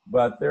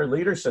 but their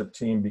leadership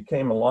team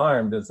became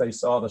alarmed as they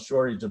saw the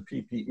shortage of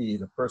PPE,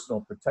 the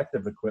personal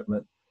protective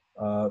equipment,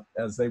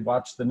 as they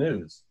watched the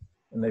news,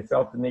 and they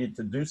felt the need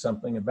to do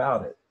something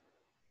about it.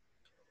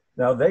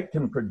 Now, they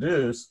can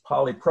produce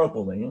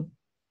polypropylene,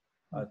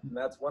 and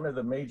that's one of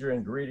the major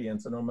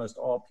ingredients in almost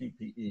all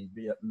PPE,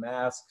 be it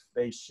masks,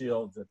 face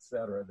shields,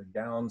 etc., the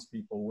gowns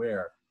people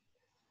wear.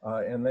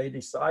 And they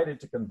decided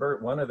to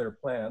convert one of their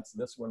plants,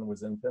 this one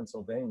was in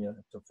Pennsylvania,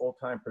 to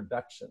full-time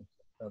production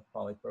of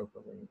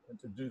polypropylene, and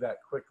to do that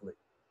quickly.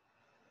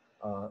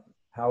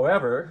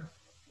 However,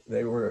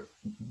 they were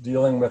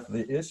dealing with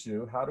the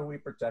issue, how do we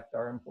protect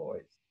our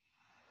employees?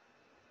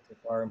 If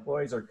our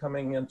employees are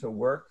coming into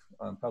work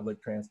on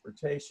public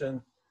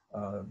transportation,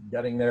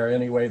 getting there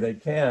any way they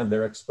can,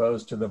 they're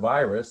exposed to the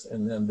virus,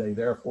 and then they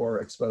therefore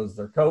expose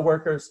their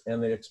coworkers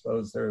and they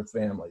expose their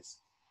families.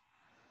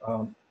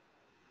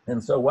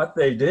 And so what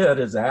they did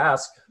is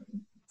ask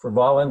for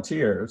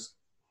volunteers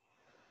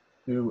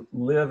to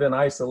live in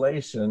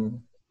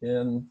isolation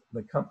in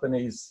the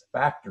company's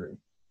factory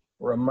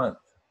for a month.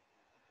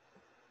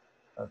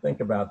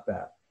 Think about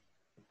that.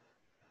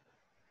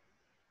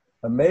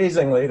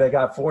 Amazingly, they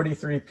got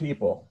 43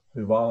 people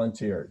who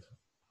volunteered.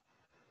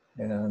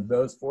 And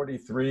those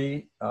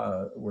 43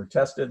 were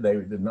tested. They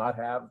did not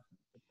have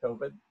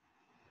COVID.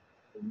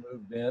 They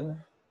moved in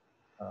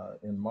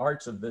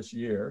March of this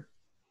year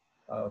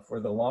for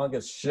the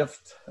longest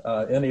shift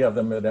any of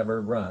them had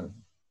ever run,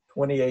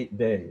 28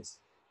 days.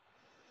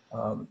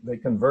 They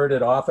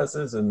converted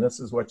offices, and this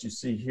is what you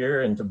see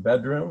here, into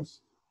bedrooms.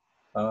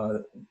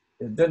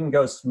 It didn't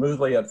go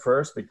smoothly at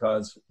first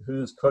because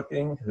who's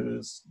cooking,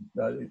 who's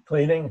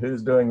cleaning,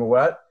 who's doing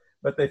what,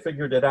 but they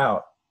figured it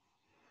out.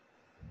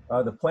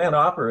 The plant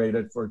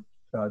operated for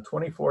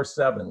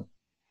 24/7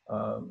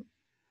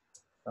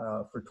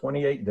 for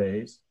 28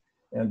 days.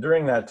 And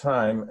during that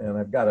time, and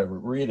I've got to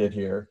read it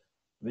here,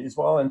 these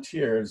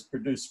volunteers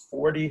produced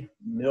 40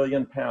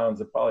 million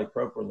pounds of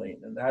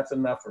polypropylene, and that's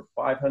enough for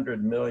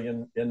 500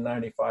 million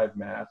N95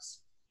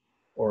 masks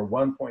or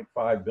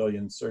 1.5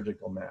 billion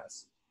surgical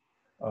masks.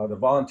 The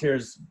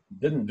volunteers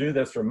didn't do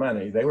this for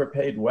money. They were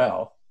paid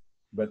well,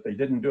 but they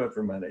didn't do it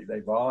for money. They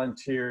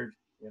volunteered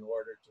in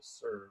order to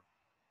serve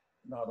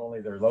not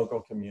only their local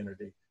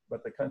community,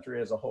 but the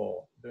country as a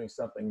whole, doing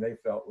something they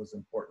felt was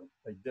important.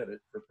 They did it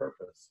for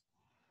purpose.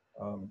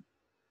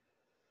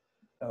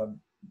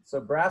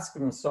 So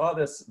Braskem saw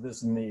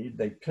this need.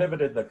 They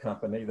pivoted the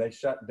company. They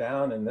shut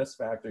down in this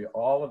factory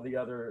all of the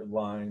other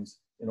lines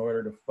in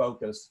order to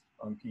focus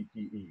on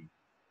PPE.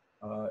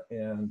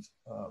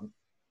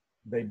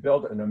 They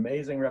built an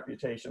amazing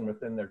reputation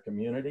within their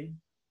community,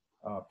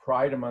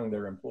 pride among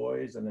their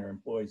employees and their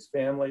employees'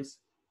 families,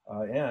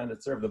 and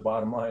it served the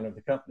bottom line of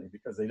the company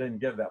because they didn't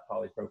give that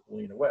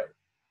polypropylene away.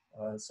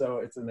 So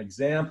it's an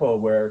example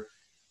where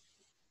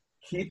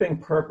keeping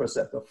purpose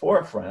at the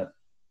forefront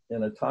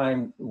in a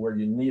time where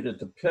you needed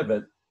to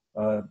pivot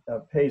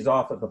pays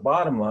off at the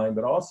bottom line,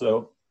 but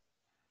also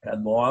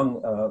had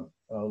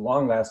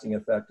long-lasting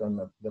effect on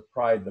the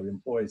pride the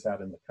employees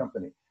had in the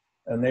company.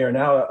 And they are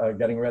now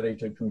getting ready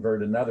to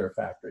convert another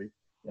factory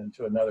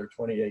into another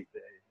 28-day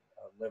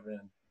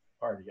live-in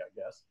party, I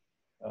guess.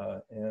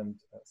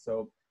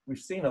 So we've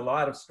seen a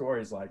lot of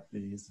stories like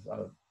these.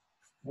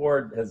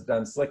 Ford has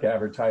done slick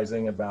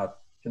advertising about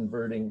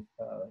converting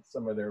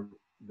some of their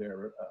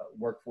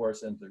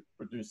workforce into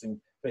producing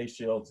face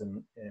shields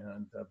and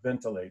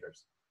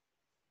ventilators.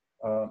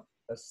 A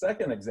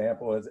second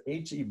example is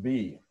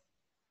H-E-B,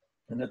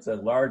 and it's a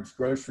large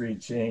grocery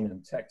chain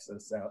in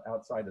Texas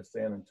outside of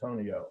San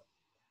Antonio.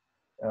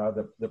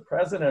 The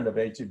president of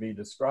H-E-B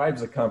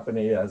describes the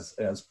company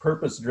as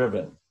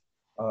purpose-driven,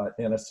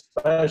 and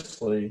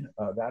especially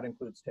that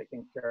includes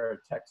taking care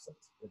of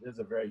Texans. It is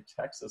a very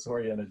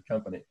Texas-oriented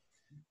company.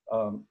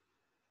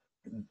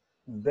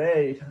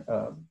 They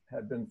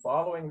had been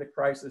following the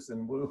crisis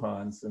in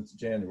Wuhan since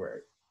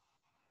January.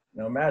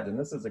 Now imagine,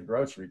 this is a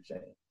grocery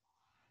chain,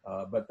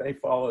 but they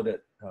followed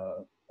it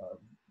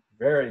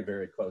very,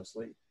 very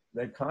closely.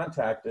 they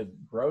contacted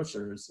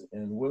grocers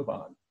in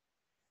Wuhan,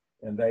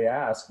 and they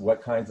asked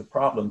what kinds of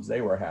problems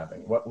they were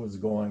having, what was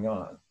going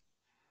on.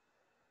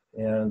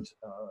 And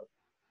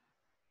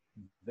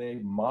they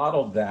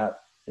modeled that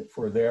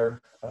for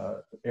their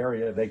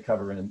area they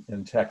cover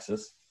in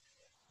Texas.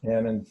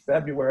 And in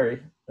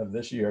February of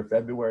this year,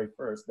 February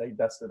 1st, they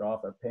dusted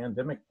off a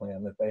pandemic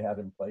plan that they had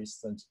in place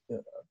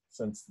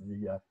since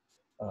the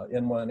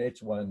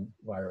N1H1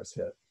 virus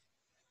hit.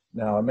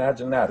 Now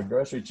imagine that, a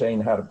grocery chain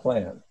had a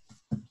plan.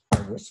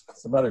 I wish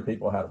some other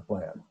people had a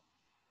plan.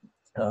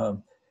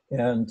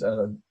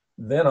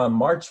 Then on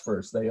March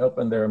 1st, they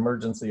opened their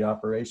Emergency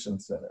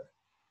Operations Center.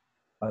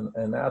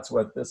 And that's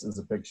what this is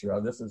a picture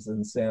of. This is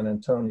in San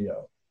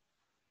Antonio.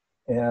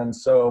 And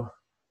so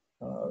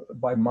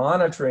by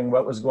monitoring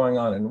what was going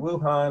on in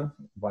Wuhan,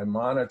 by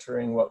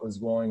monitoring what was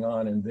going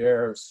on in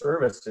their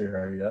service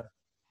area,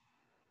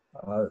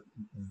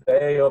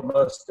 they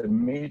almost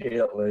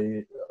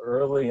immediately,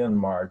 early in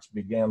March,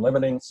 began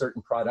limiting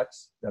certain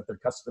products that their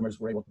customers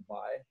were able to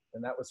buy.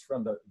 And that was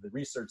from the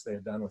research they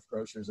had done with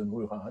grocers in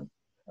Wuhan.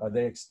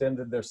 They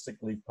extended their sick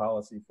leave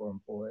policy for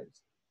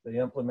employees. They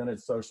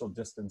implemented social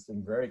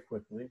distancing very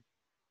quickly.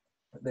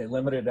 They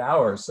limited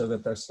hours so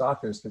that their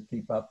stockers could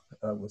keep up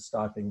with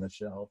stocking the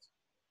shelves.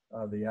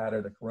 They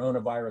added a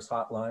coronavirus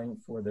hotline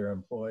for their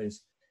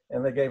employees,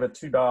 and they gave a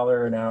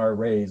 $2 an hour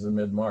raise in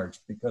mid-March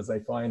because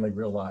they finally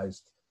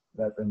realized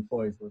that the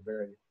employees were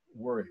very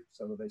worried,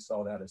 so they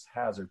saw that as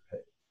hazard pay.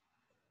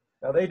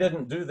 Now, they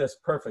didn't do this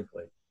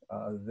perfectly.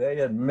 They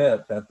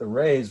admit that the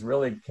raise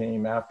really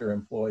came after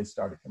employees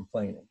started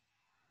complaining.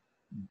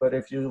 But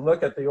if you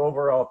look at the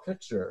overall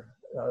picture,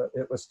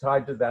 it was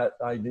tied to that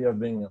idea of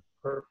being a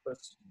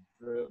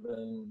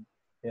purpose-driven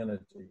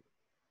entity.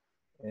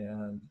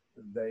 And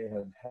they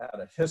had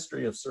a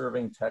history of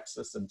serving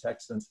Texas and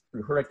Texans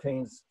through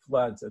hurricanes,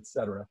 floods, et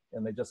cetera.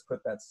 And they just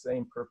put that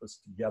same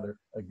purpose together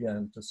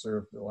again to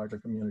serve the larger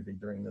community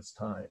during this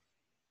time.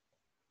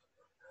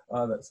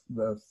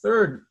 The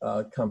third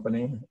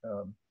company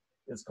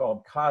is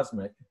called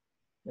Cosmic.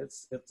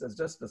 It's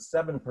just a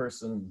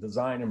 7-person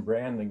design and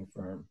branding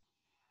firm.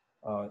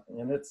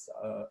 And it's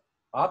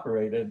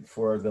operated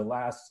for the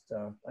last,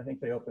 I think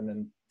they opened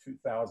in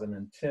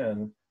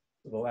 2010,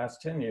 for the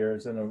last 10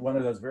 years in one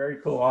of those very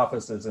cool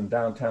offices in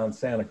downtown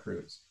Santa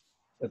Cruz.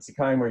 It's the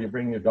kind where you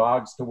bring your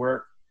dogs to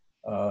work.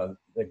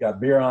 They've got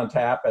beer on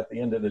tap at the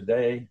end of the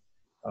day,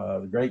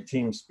 the great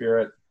team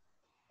spirit.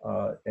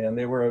 And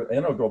they were an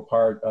integral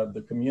part of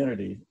the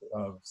community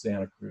of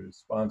Santa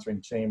Cruz,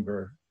 sponsoring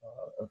Chamber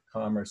of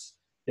Commerce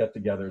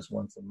get-togethers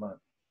once a month.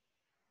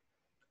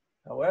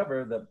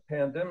 However, the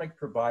pandemic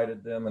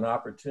provided them an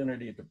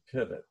opportunity to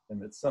pivot,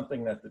 and it's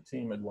something that the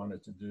team had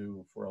wanted to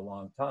do for a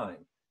long time.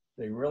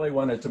 They really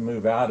wanted to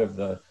move out of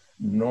the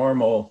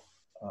normal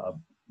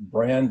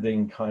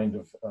branding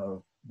kind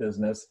of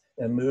business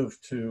and move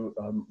to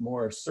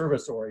more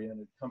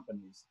service-oriented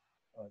companies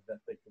that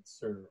they could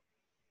serve.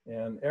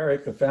 And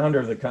Eric, the founder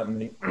of the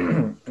company,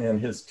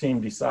 and his team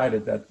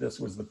decided that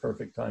this was the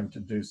perfect time to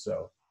do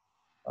so.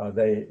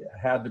 They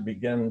had to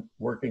begin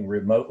working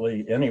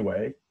remotely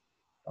anyway.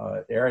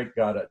 Eric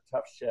got a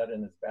tough shed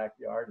in his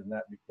backyard, and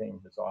that became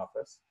his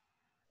office.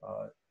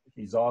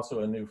 He's also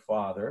a new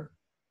father.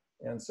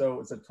 And so it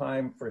was a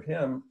time for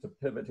him to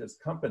pivot his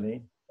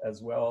company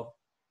as well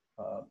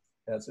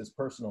as his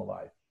personal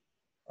life,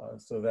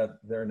 so that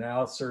they're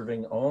now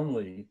serving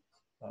only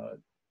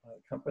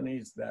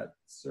companies that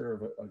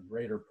serve a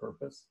greater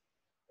purpose.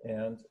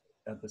 And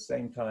at the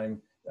same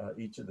time,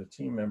 each of the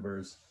team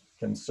members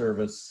can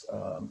service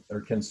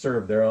or can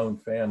serve their own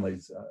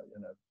families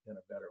in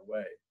a better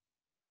way.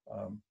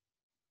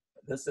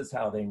 This is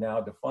how they now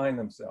define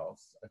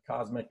themselves: a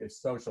Cosmic, a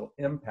social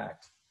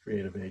impact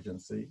creative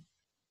agency,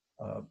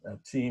 a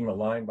team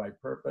aligned by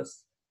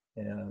purpose,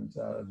 and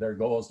their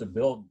goal is to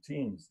build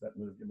teams that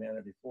move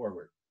humanity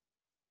forward.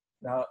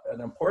 Now,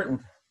 an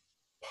important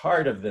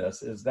part of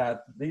this is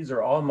that these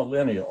are all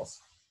millennials.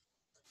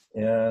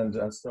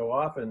 And so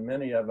often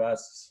many of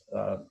us,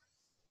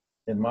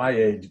 in my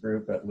age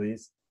group at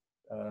least,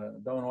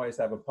 don't always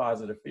have a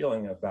positive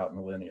feeling about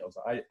millennials.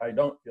 I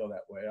don't feel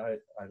that way.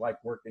 I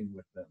like working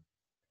with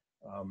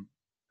them.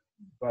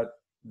 But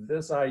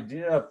this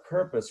idea of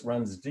purpose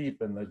runs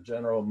deep in the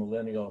general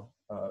millennial,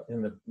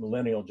 in the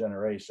millennial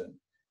generation.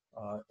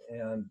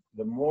 And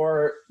the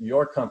more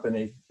your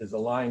company is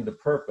aligned to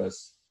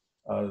purpose,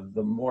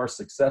 the more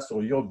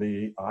successful you'll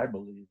be, I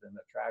believe, in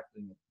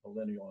attracting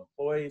millennial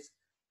employees.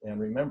 And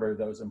remember,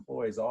 those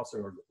employees also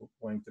are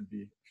going to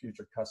be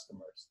future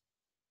customers.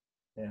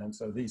 And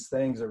so these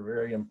things are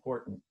very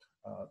important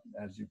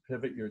as you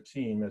pivot your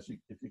team. If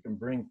you can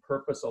bring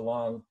purpose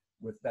along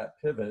with that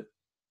pivot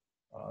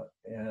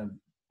and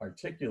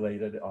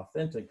articulate it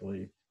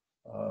authentically,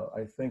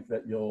 I think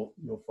that you'll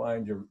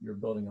find you're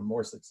building a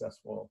more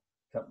successful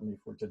company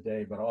for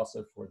today, but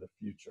also for the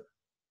future.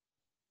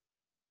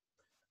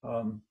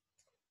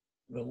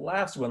 The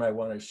last one I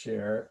want to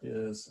share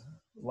is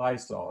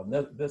Lysol.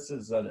 And this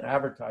is an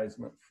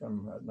advertisement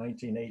from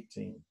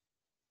 1918.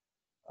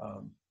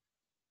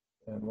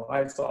 And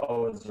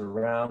Lysol was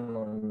around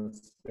when the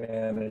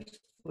Spanish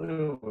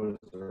flu was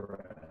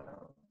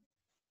around.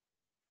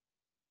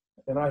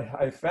 And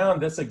I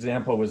found this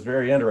example was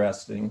very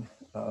interesting.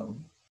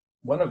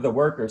 One of the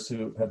workers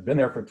who had been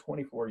there for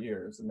 24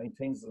 years and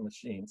maintains the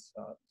machines,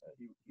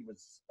 he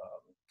was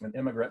an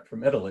immigrant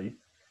from Italy,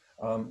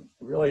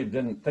 really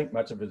didn't think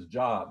much of his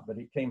job, but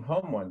he came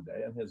home one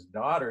day and his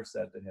daughter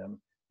said to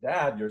him,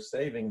 "Dad, you're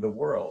saving the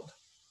world."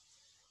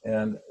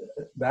 And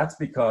that's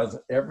because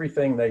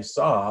everything they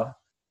saw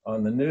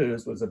on the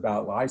news was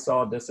about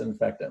Lysol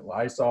disinfectant,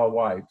 Lysol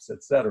wipes,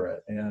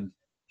 etc. And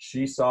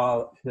she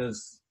saw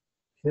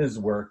his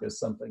work as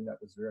something that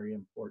was very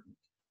important.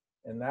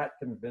 And that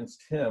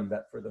convinced him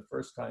that for the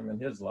first time in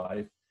his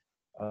life,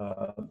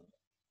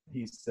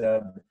 he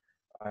said,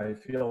 "I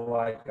feel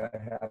like I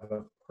have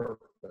a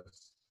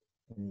purpose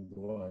in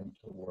going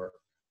to work."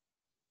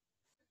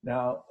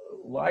 Now,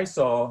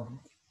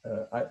 Lysol,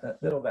 I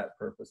fulfilled that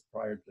purpose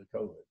prior to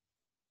COVID.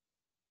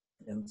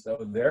 And so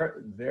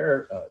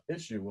their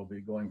issue will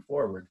be going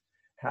forward.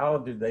 How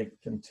do they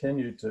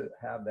continue to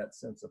have that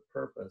sense of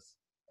purpose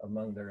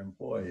among their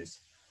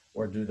employees?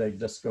 Or do they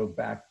just go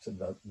back to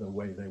the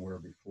way they were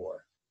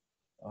before?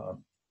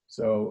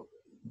 So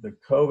the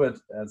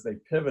COVID, as they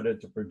pivoted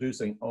to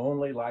producing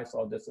only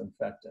Lysol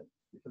disinfectant,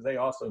 because they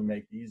also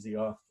make Easy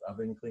Off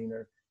oven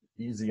cleaner,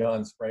 Easy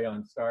On spray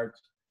on starch,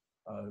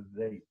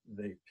 they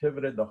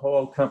pivoted the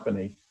whole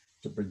company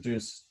to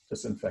produce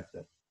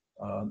disinfectant.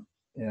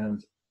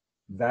 And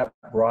that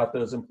brought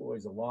those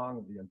employees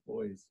along. The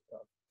employees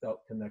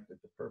felt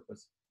connected to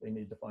purpose. They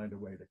need to find a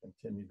way to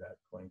continue that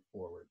going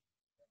forward.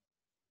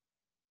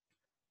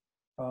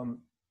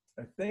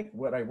 I think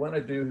what I want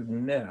to do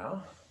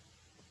now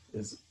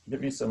is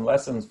give you some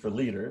lessons for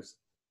leaders,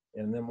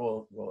 and then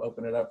we'll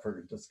open it up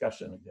for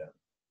discussion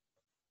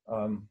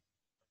again.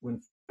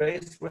 When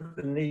faced with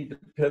the need to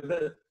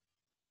pivot,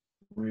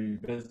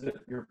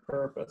 revisit your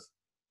purpose.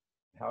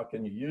 How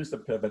can you use the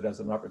pivot as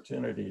an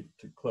opportunity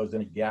to close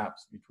any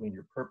gaps between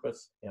your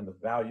purpose and the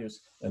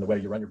values and the way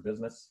you run your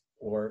business?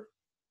 Or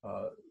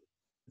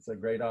it's a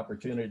great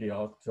opportunity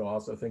to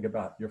also think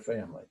about your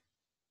family.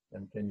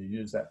 And can you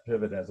use that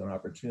pivot as an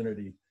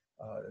opportunity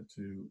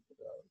to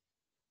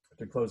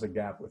close a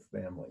gap with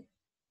family?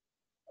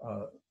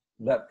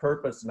 Let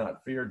purpose,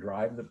 not fear,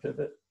 drive the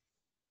pivot.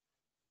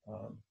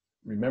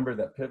 Remember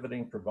that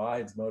pivoting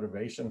provides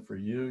motivation for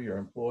you, your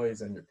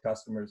employees, and your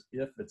customers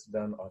if it's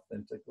done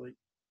authentically.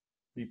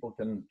 People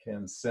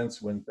can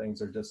sense when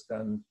things are just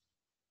done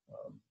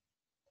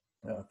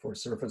for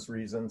surface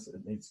reasons.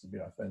 It needs to be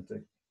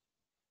authentic.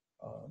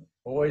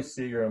 Always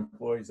see your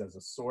employees as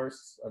a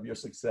source of your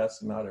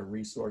success, not a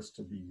resource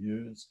to be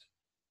used.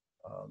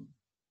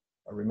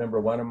 I remember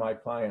one of my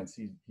clients,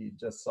 he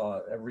just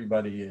saw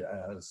everybody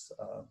as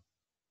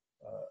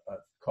a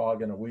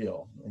cog in a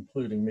wheel,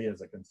 including me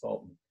as a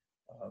consultant.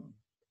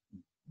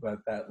 But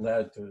that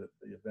led to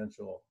the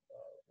eventual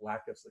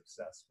lack of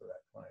success for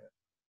that client.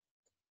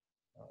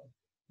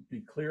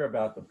 Be clear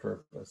about the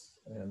purpose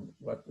and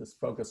what this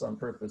focus on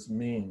purpose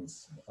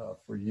means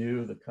for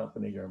you, the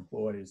company, your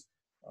employees,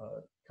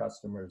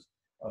 customers,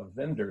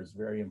 vendors,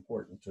 very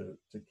important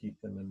to keep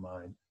them in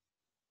mind.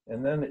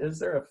 And then, is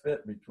there a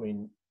fit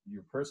between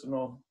your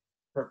personal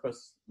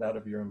purpose, that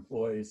of your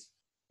employees,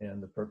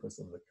 and the purpose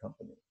of the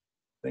company?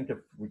 I think if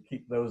we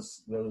keep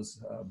those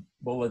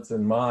bullets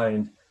in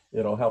mind,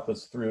 it'll help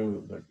us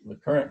through the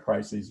current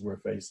crises we're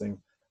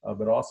facing,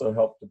 but also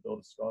help to build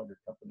a stronger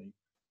company,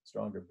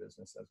 stronger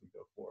business as we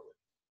go forward.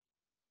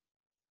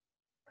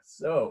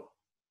 So,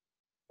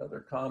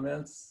 other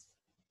comments?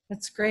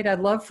 That's great. I'd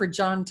love for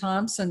John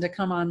Thompson to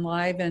come on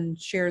live and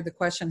share the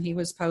question he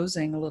was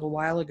posing a little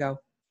while ago.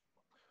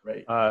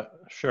 Great.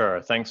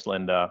 Sure. Thanks,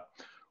 Linda.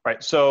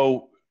 Right.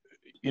 So,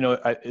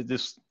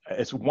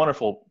 it's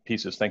wonderful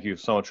pieces. Thank you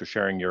so much for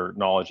sharing your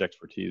knowledge,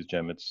 expertise,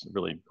 Jim. It's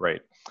really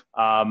great.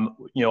 I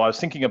was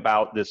thinking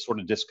about this sort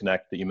of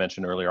disconnect that you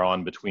mentioned earlier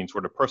on between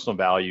sort of personal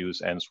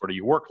values and sort of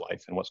your work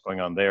life and what's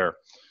going on there.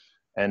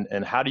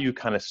 And how do you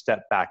kind of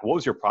step back? What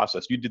was your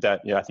process? You did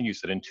that, I think you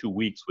said in 2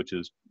 weeks, which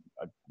is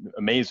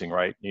amazing,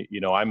 right?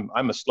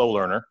 I'm a slow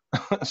learner.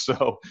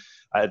 So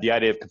the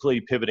idea of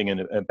completely pivoting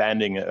and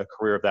abandoning a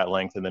career of that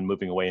length and then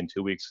moving away in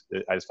 2 weeks,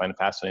 I just find it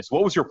fascinating. So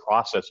what was your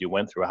process you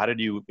went through? How did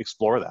you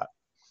explore that?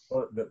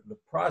 Well, the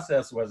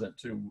process wasn't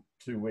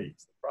two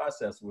weeks. The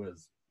process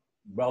was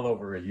well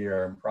over a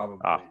year and probably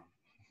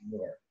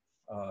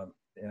more.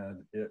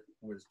 And it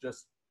was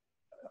just,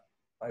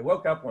 I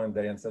woke up one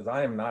day and says,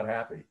 I am not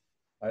happy.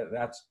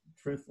 That's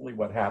truthfully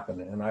what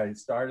happened. And I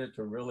started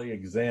to really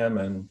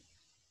examine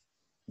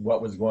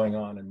what was going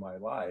on in my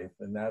life.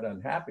 And that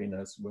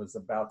unhappiness was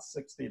about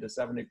 60 to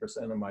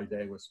 70% of my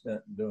day was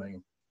spent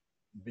doing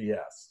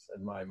BS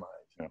in my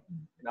mind. Yeah.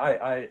 And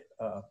I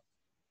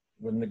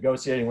was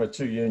negotiating with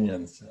 2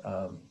 unions,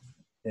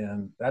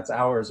 and that's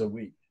hours a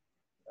week.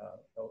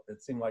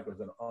 It seemed like it was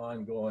an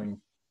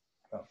ongoing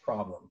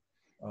problem.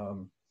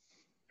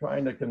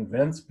 Trying to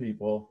convince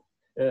people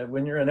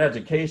when you're in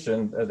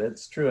education,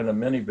 it's true in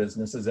many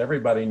businesses,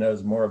 everybody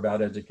knows more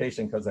about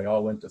education because they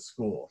all went to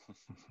school.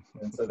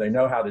 And so they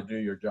know how to do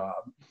your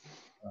job.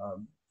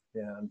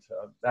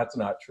 That's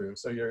not true.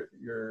 So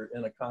you're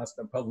in a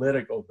constant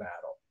political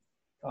battle,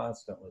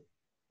 constantly.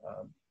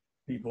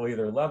 People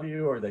either love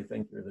you or they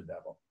think you're the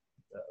devil.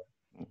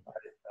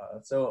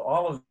 So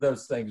all of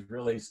those things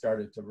really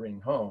started to ring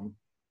home.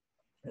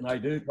 And I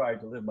do try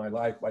to live my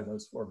life by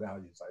those 4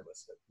 values I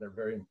listed. They're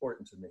very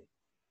important to me.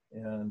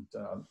 And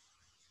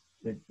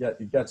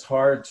it gets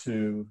hard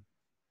to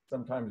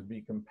sometimes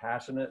be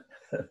compassionate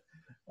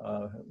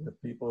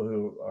with people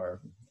who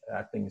are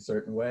acting a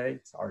certain way.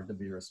 It's hard to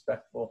be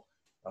respectful.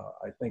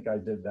 I think I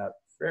did that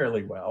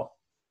fairly well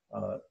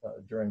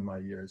during my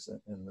years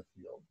in the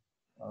field.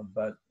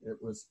 But it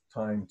was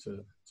time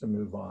to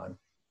move on.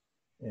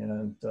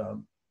 And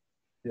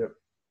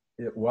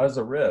it was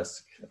a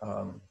risk.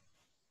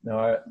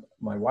 Now,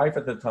 my wife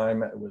at the time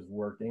was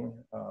working,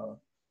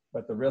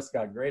 but the risk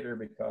got greater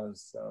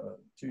because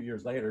 2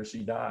 years later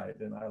she died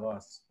and I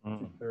lost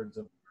 2/3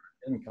 of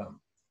her income.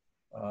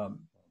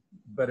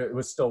 But it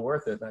was still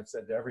worth it. And I've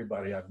said to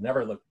everybody, I've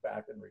never looked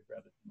back and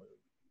regretted the move.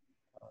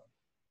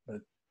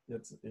 But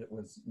it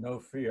was no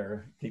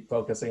fear. Keep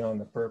focusing on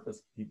the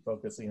purpose, keep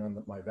focusing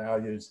on my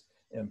values,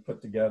 and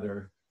put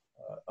together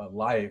a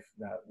life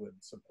that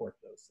would support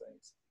those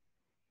things.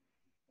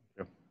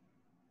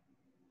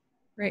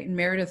 Great. And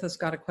Meredith has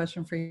got a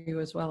question for you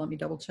as well. Let me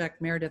double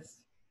check. Meredith,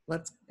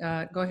 let's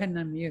go ahead and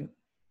unmute.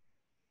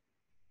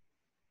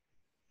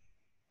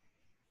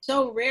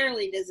 So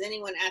rarely does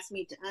anyone ask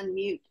me to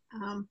unmute.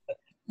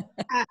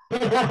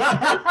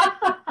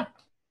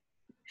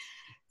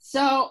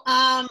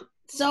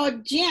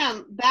 So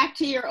Jim, back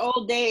to your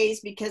old days,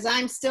 because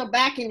I'm still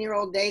back in your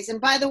old days. And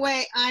by the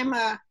way, I'm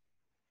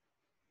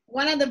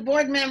one of the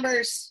board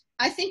members.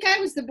 I think I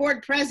was the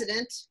board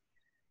president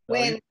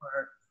when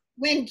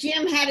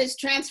Jim had his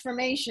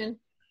transformation,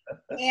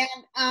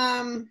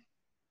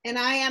 and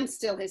I am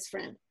still his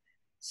friend.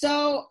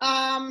 So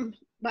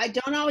I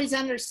don't always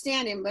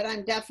understand him, but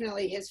I'm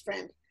definitely his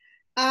friend.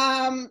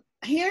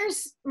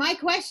 Here's my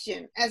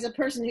question as a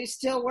person who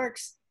still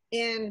works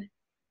in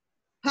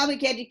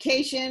public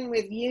education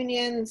with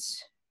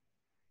unions.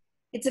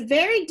 It's a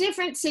very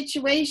different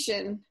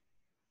situation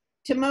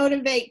to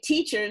motivate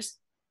teachers,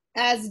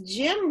 as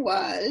Jim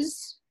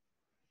was,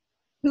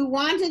 who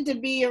wanted to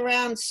be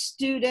around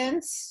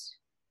students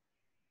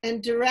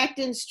and direct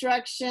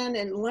instruction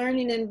and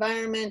learning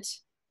environment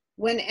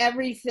when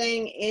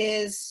everything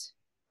is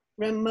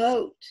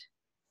remote.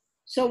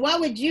 So what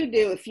would you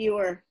do if you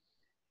were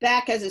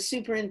back as a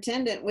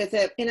superintendent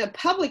in a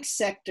public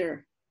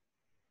sector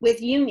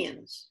with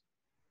unions?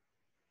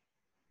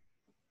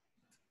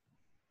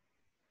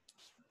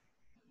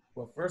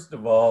 Well, first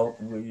of all,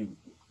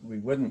 we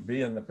wouldn't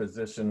be in the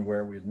position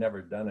where we'd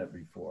never done it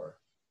before.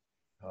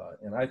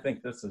 And I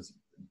think this has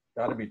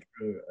got to be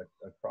true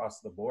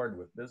across the board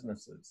with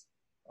businesses.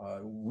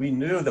 We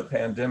knew the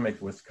pandemic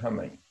was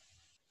coming.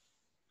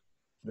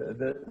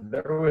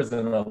 There was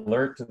an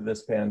alert to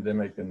this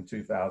pandemic in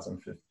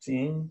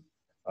 2015.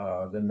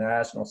 The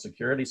National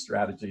Security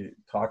Strategy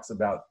talks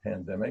about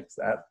pandemics.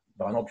 That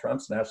Donald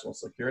Trump's National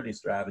Security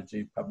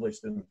Strategy,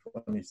 published in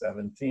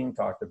 2017,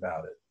 talked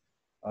about it.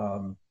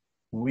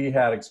 We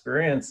had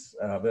experience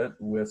of it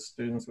with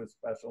students with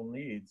special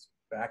needs.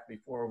 Back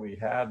before we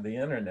had the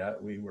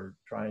internet, we were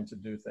trying to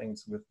do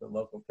things with the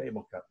local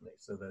cable company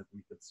so that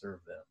we could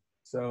serve them.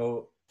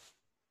 So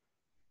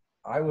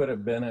I would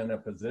have been in a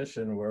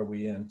position where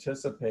we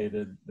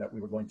anticipated that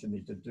we were going to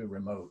need to do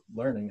remote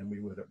learning, and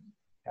we would have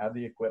had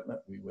the equipment,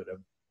 we would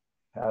have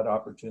had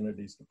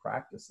opportunities to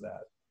practice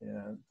that.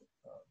 And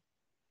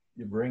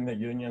you bring the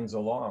unions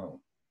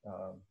along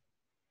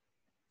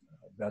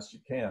best you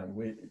can.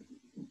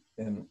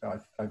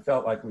 I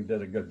felt like we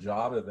did a good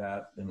job of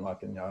that in La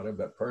Cañada,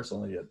 but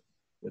personally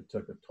it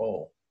took a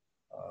toll.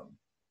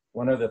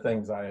 One of the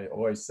things I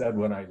always said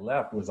when I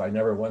left was I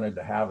never wanted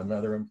to have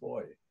another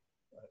employee,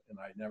 and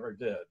I never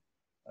did.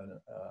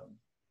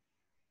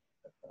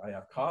 I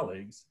have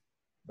colleagues,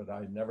 but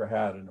I never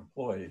had an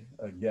employee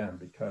again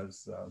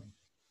because I'm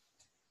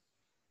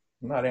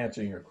not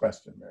answering your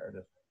question,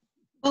 Meredith.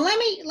 Well,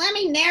 let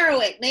me narrow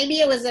it. Maybe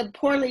it was a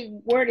poorly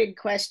worded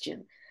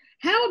question.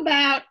 How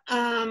about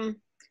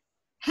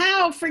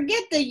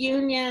forget the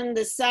union,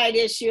 the side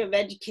issue of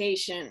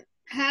education.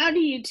 How do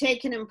you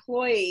take an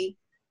employee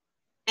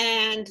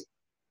and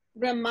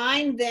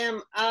remind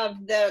them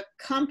of the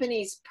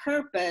company's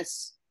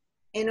purpose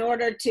in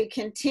order to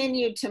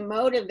continue to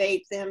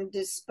motivate them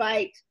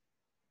despite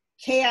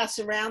chaos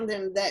around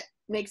them that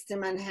makes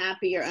them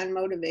unhappy or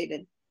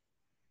unmotivated?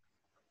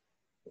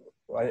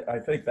 I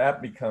think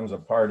that becomes a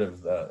part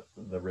of the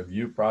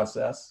review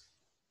process.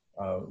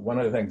 One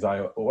of the things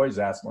I always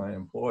ask my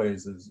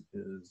employees is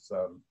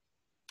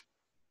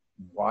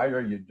why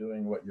are you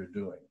doing what you're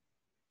doing?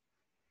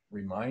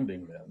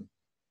 Reminding them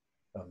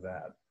of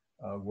that.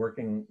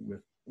 Working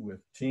with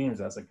teams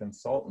as a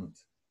consultant,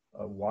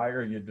 why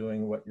are you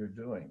doing what you're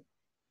doing?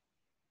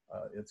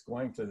 It's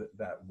going to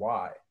that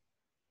why.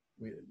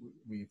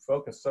 we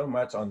focus so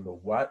much on the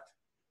what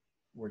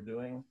we're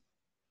doing,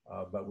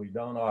 but we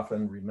don't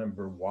often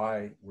remember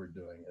why we're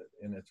doing it,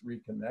 and it's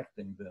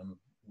reconnecting them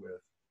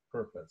with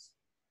purpose.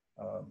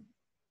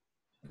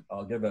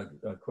 I'll give a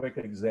quick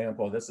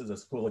example. This is a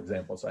school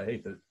example, so I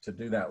hate to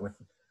do that with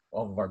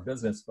all of our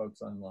business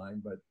folks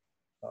online, but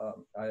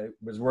I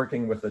was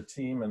working with a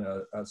team in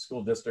a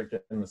school district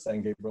in the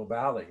San Gabriel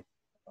Valley,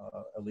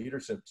 a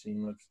leadership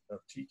team of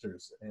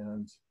teachers,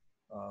 and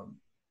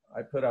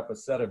I put up a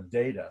set of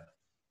data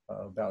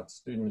about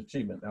student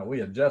achievement. Now, we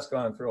had just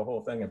gone through a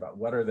whole thing about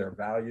what are their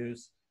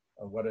values,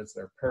 what is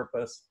their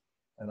purpose,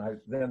 and I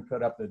then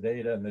put up the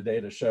data, and the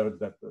data showed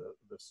that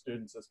the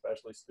students,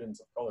 especially students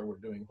of color, were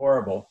doing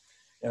horrible.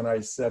 And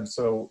I said,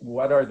 so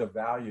what are the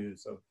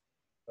values of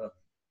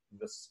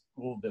the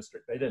school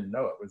district? They didn't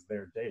know it was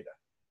their data.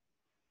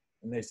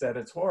 And they said,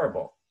 it's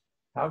horrible.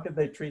 How could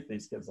they treat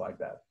these kids like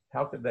that?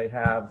 How could they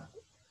have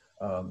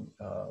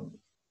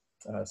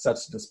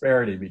such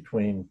disparity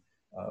between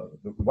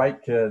the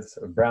white kids,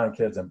 brown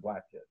kids, and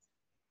black kids?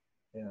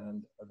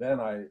 And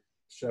then I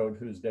showed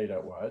whose data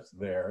it was,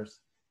 theirs.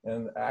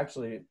 And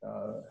actually,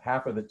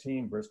 half of the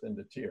team burst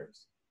into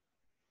tears.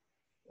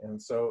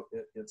 And so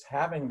it's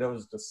having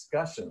those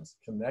discussions,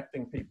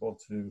 connecting people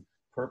to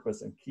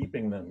purpose and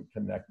keeping them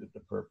connected to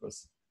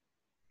purpose,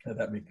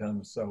 that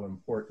becomes so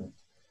important.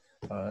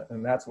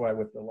 And that's why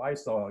with the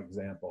Lysol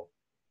example,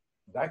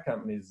 that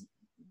company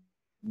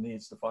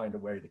needs to find a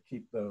way to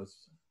keep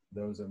those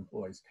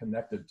employees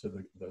connected to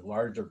the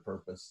larger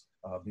purpose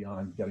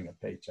beyond getting a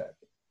paycheck.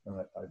 And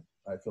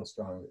I feel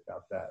strongly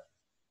about that.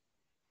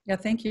 Yeah,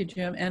 thank you,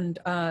 Jim. And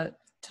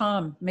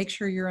Tom, make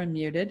sure you're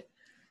unmuted,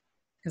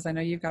 because I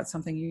know you've got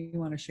something you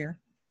want to share.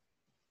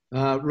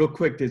 Real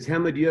quick,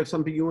 Hema, do you have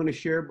something you want to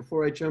share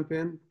before I jump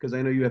in? Because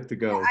I know you have to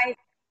go.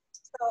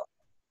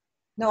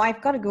 No,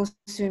 I've got to go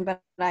soon,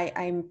 but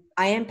I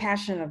am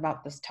passionate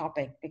about this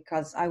topic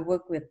because I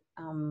work with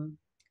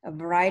a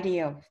variety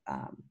of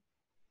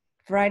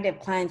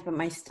clients, but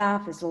my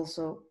staff is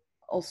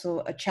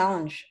also a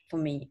challenge for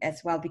me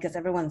as well because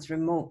everyone's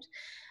remote.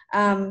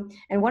 And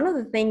one of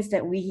the things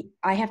that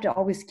I have to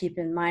always keep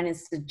in mind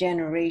is the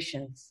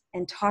generations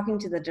and talking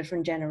to the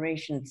different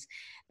generations.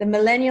 The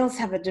millennials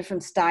have a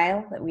different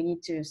style that we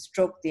need to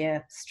stroke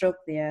their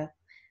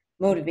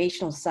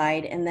motivational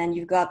side, and then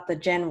you've got the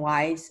Gen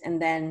Ys, and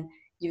then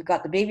you've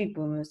got the baby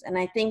boomers. And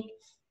I think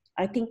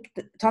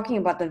talking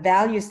about the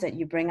values that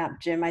you bring up,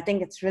 Jim, I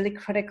think it's really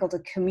critical to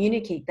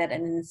communicate that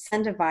and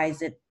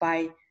incentivize it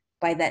by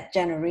that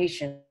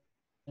generation.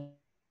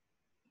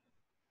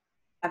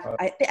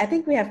 I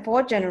think we have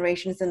 4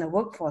 generations in the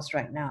workforce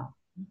right now.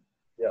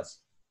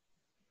 Yes.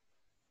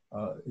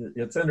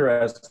 It's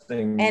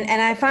interesting.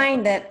 And I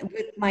find that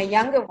with my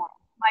younger ones,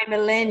 my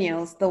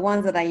millennials, the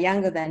ones that are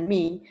younger than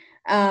me,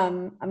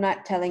 I'm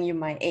not telling you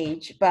my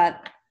age,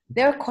 but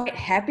they're quite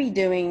happy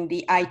doing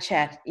the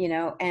iChat,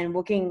 and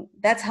working.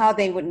 That's how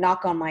they would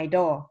knock on my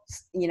door,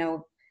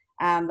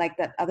 like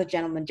that other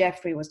gentleman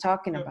Jeffrey was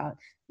talking about.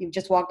 You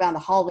just walk down the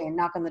hallway and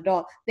knock on the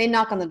door. They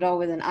knock on the door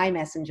with an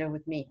iMessenger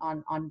with me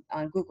on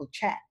Google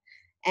Chat,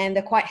 and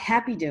they're quite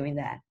happy doing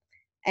that.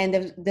 And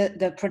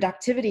the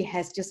productivity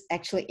has just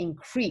actually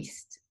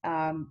increased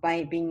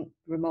by being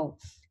remote.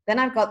 Then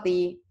I've got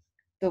the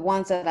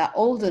ones that are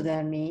older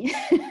than me,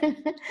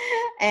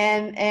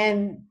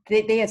 and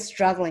they are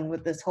struggling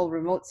with this whole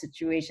remote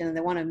situation, and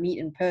they want to meet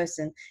in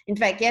person. In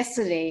fact,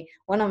 yesterday,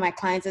 one of my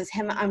clients says,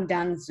 Hema, I'm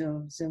done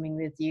Zooming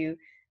with you.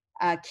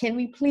 Can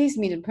we please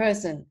meet in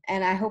person?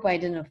 And I hope I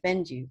didn't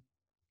offend you.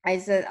 I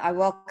said, I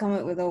welcome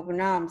it with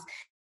open arms.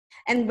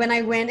 And when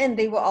I went in,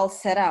 they were all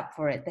set up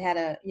for it. They had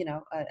a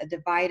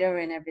divider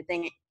and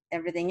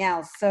everything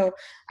else. So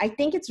I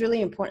think it's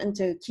really important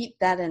to keep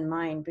that in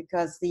mind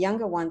because the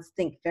younger ones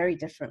think very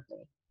differently.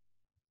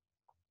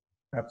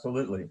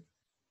 Absolutely.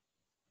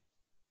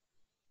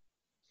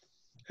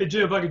 Hey,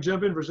 Jim, if I could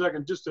jump in for a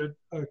second,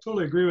 I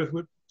totally agree with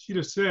what she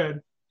just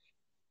said.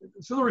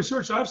 Some of the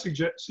research I've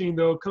seen,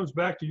 though, comes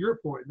back to your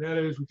point. That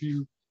is, if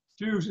you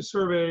do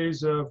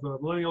surveys of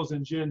millennials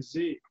and Gen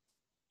Z,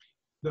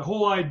 the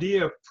whole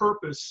idea of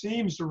purpose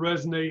seems to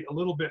resonate a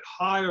little bit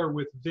higher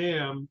with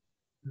them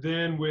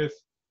than with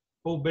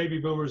old baby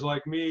boomers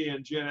like me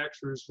and Gen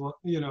Xers.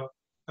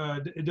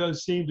 It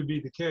does seem to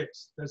be the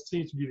case. That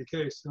seems to be the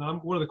case.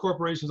 And one of the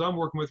corporations I'm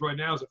working with right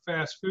now is a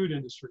fast food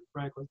industry,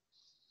 frankly.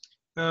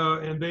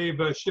 And they've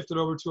shifted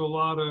over to a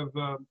lot of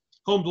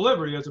home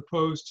delivery as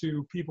opposed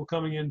to people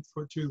coming in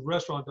to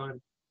restaurant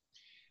dining.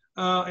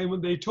 And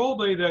when they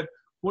told me that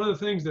one of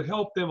the things that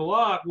helped them a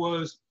lot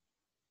was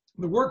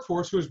the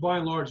workforce, who is by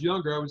and large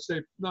younger, I would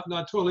say not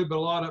totally, but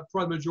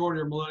probably the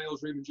majority are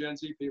millennials or even Gen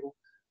Z people,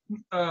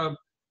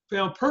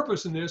 found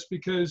purpose in this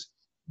because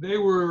they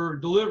were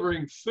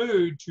delivering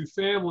food to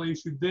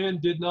families who then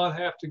did not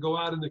have to go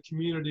out in the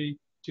community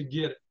to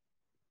get it.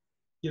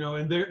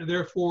 And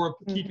therefore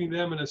keeping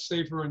them in a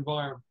safer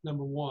environment,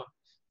 number one.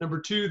 Number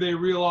two, they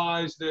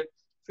realized that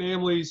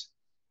families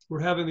were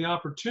having the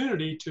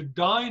opportunity to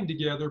dine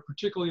together,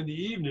 particularly in the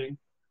evening,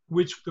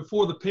 which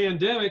before the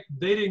pandemic,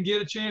 they didn't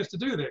get a chance to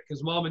do that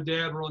because mom and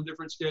dad were on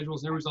different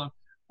schedules and everyone was on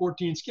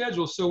 14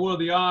 schedules. So one of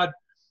the odd,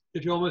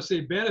 if you almost say,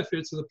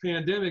 benefits of the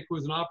pandemic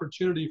was an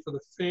opportunity for the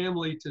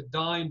family to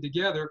dine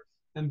together,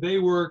 and they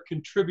were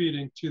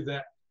contributing to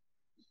that.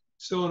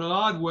 So in an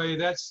odd way,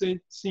 that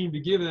seemed to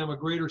give them a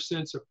greater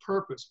sense of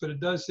purpose, but it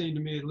does seem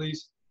to me at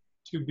least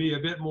to be a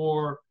bit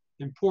more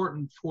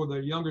important for the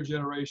younger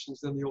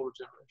generations than the older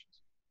generations.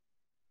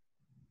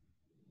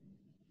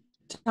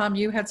 Tom,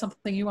 you had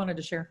something you wanted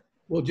to share.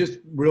 Well, just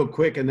real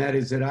quick, and that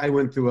is that I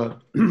went through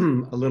a,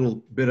 a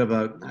little bit of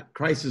a,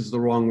 crisis is the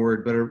wrong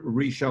word, but a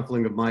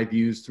reshuffling of my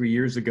views 3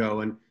 years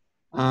ago. And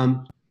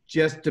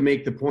just to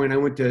make the point, I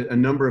went to a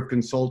number of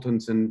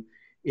consultants and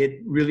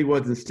it really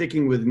wasn't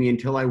sticking with me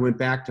until I went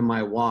back to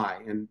my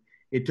why. And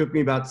it took me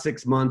about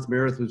 6 months.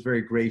 Meredith was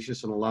very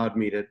gracious and allowed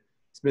me to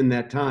spend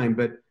that time,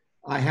 but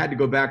I had to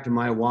go back to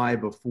my why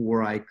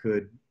before I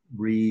could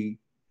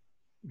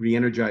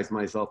re-energize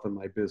myself in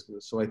my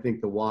business. So I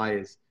think the why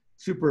is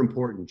super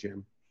important,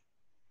 Jim.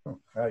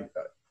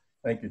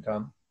 Thank you,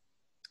 Tom.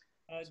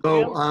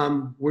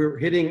 So we're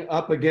hitting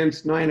up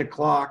against 9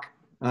 o'clock,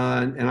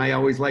 and I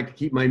always like to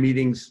keep my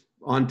meetings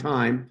on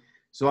time.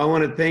 So I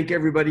want to thank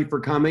everybody for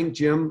coming.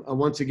 Jim,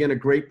 once again, a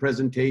great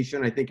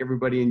presentation. I think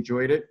everybody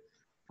enjoyed it.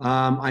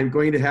 I'm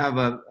going to have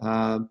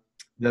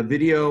the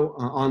video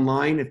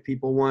online if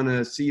people want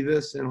to see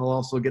this, and I'll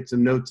also get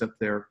some notes up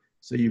there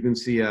so you can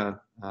see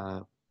a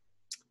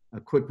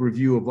quick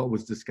review of what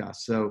was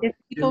discussed. So if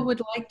people would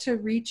like to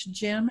reach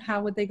Jim,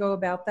 how would they go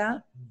about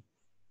that?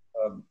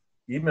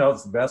 Email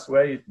is the best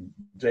way,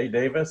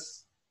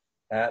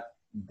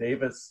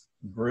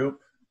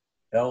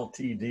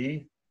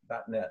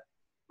 jdavis@davisgroupltd.net.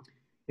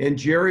 And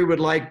Jerry would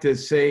like to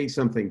say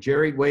something.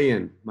 Jerry, weigh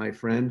in, my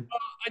friend.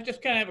 I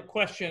just kind of have a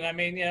question. I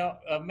mean, you know,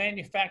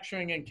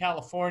 manufacturing in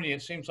California,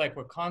 it seems like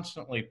we're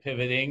constantly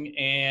pivoting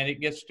and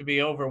it gets to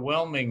be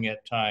overwhelming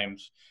at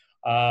times.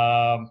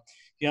 You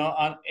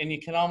know, and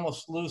you can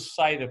almost lose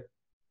sight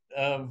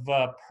of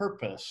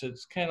purpose.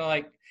 It's kind of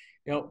like,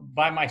 you know,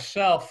 by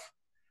myself,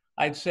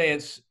 I'd say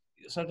it's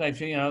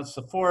sometimes, you know, it's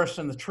the forest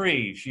and the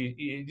trees.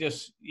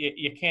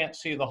 You can't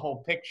see the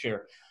whole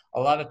picture. A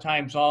lot of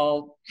times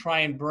I'll try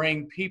and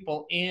bring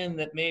people in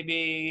that may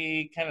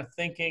be kind of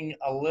thinking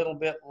a little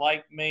bit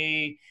like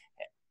me,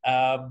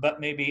 but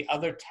maybe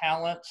other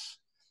talents,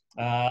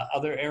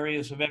 other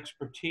areas of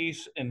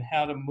expertise and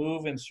how to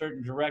move in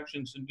certain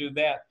directions and do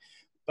that.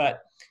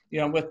 But, you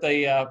know, with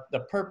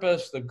the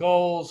purpose, the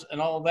goals and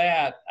all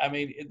that, I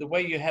mean, the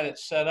way you had it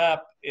set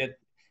up, it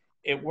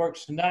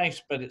works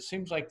nice, but it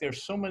seems like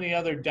there's so many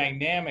other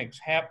dynamics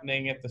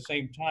happening at the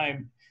same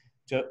time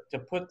to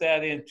put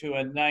that into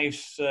a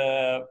nice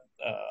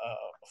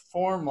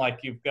form like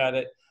you've got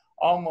it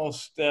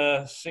almost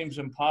seems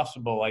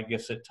impossible, I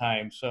guess, at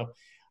times. So,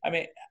 I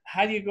mean,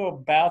 how do you go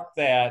about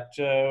that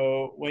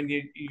when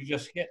you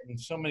just hit in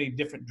so many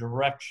different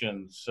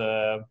directions?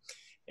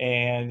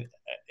 And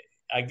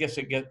I guess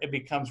it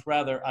becomes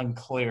rather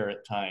unclear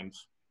at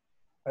times.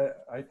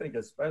 I think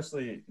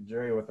especially,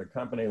 Jerry, with a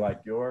company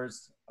like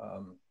yours,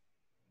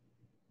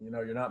 you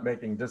know, you're not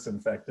making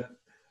disinfectant.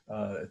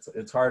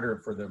 It's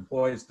harder for the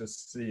employees to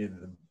see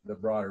the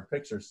broader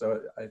picture.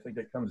 So I think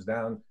it comes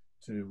down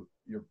to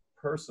your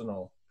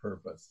personal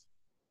purpose.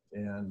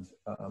 And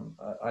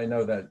I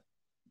know that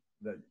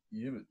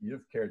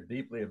you've cared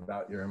deeply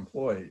about your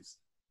employees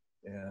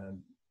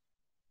and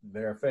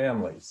their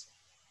families.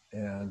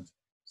 And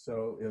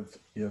so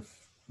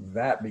if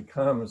that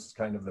becomes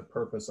kind of the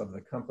purpose of the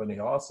company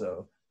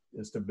also,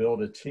 is to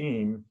build a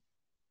team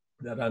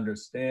that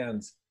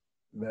understands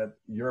that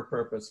your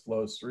purpose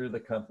flows through the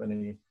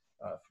company,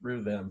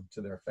 through them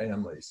to their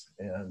families.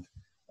 And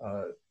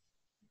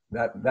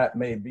that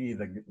may be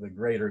the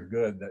greater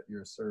good that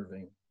you're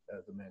serving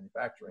as a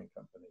manufacturing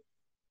company.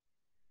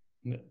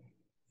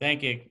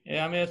 Thank you.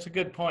 Yeah, I mean, it's a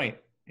good point.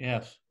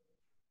 Yes.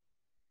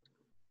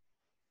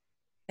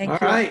 Thank All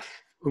you. right.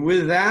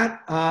 With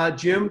that,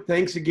 Jim,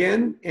 thanks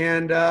again.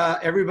 And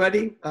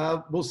everybody,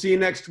 we'll see you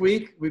next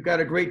week. We've got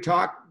a great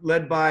talk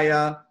led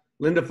by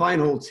Linda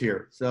Feinholz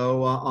here.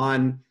 So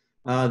on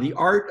the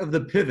art of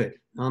the pivot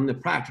on the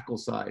practical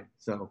side.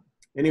 So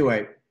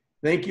anyway,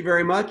 thank you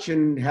very much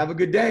and have a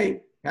good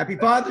day. Happy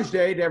Father's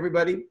Day to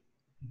everybody.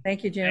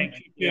 Thank you, Jim.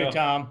 Thank you,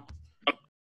 Tom.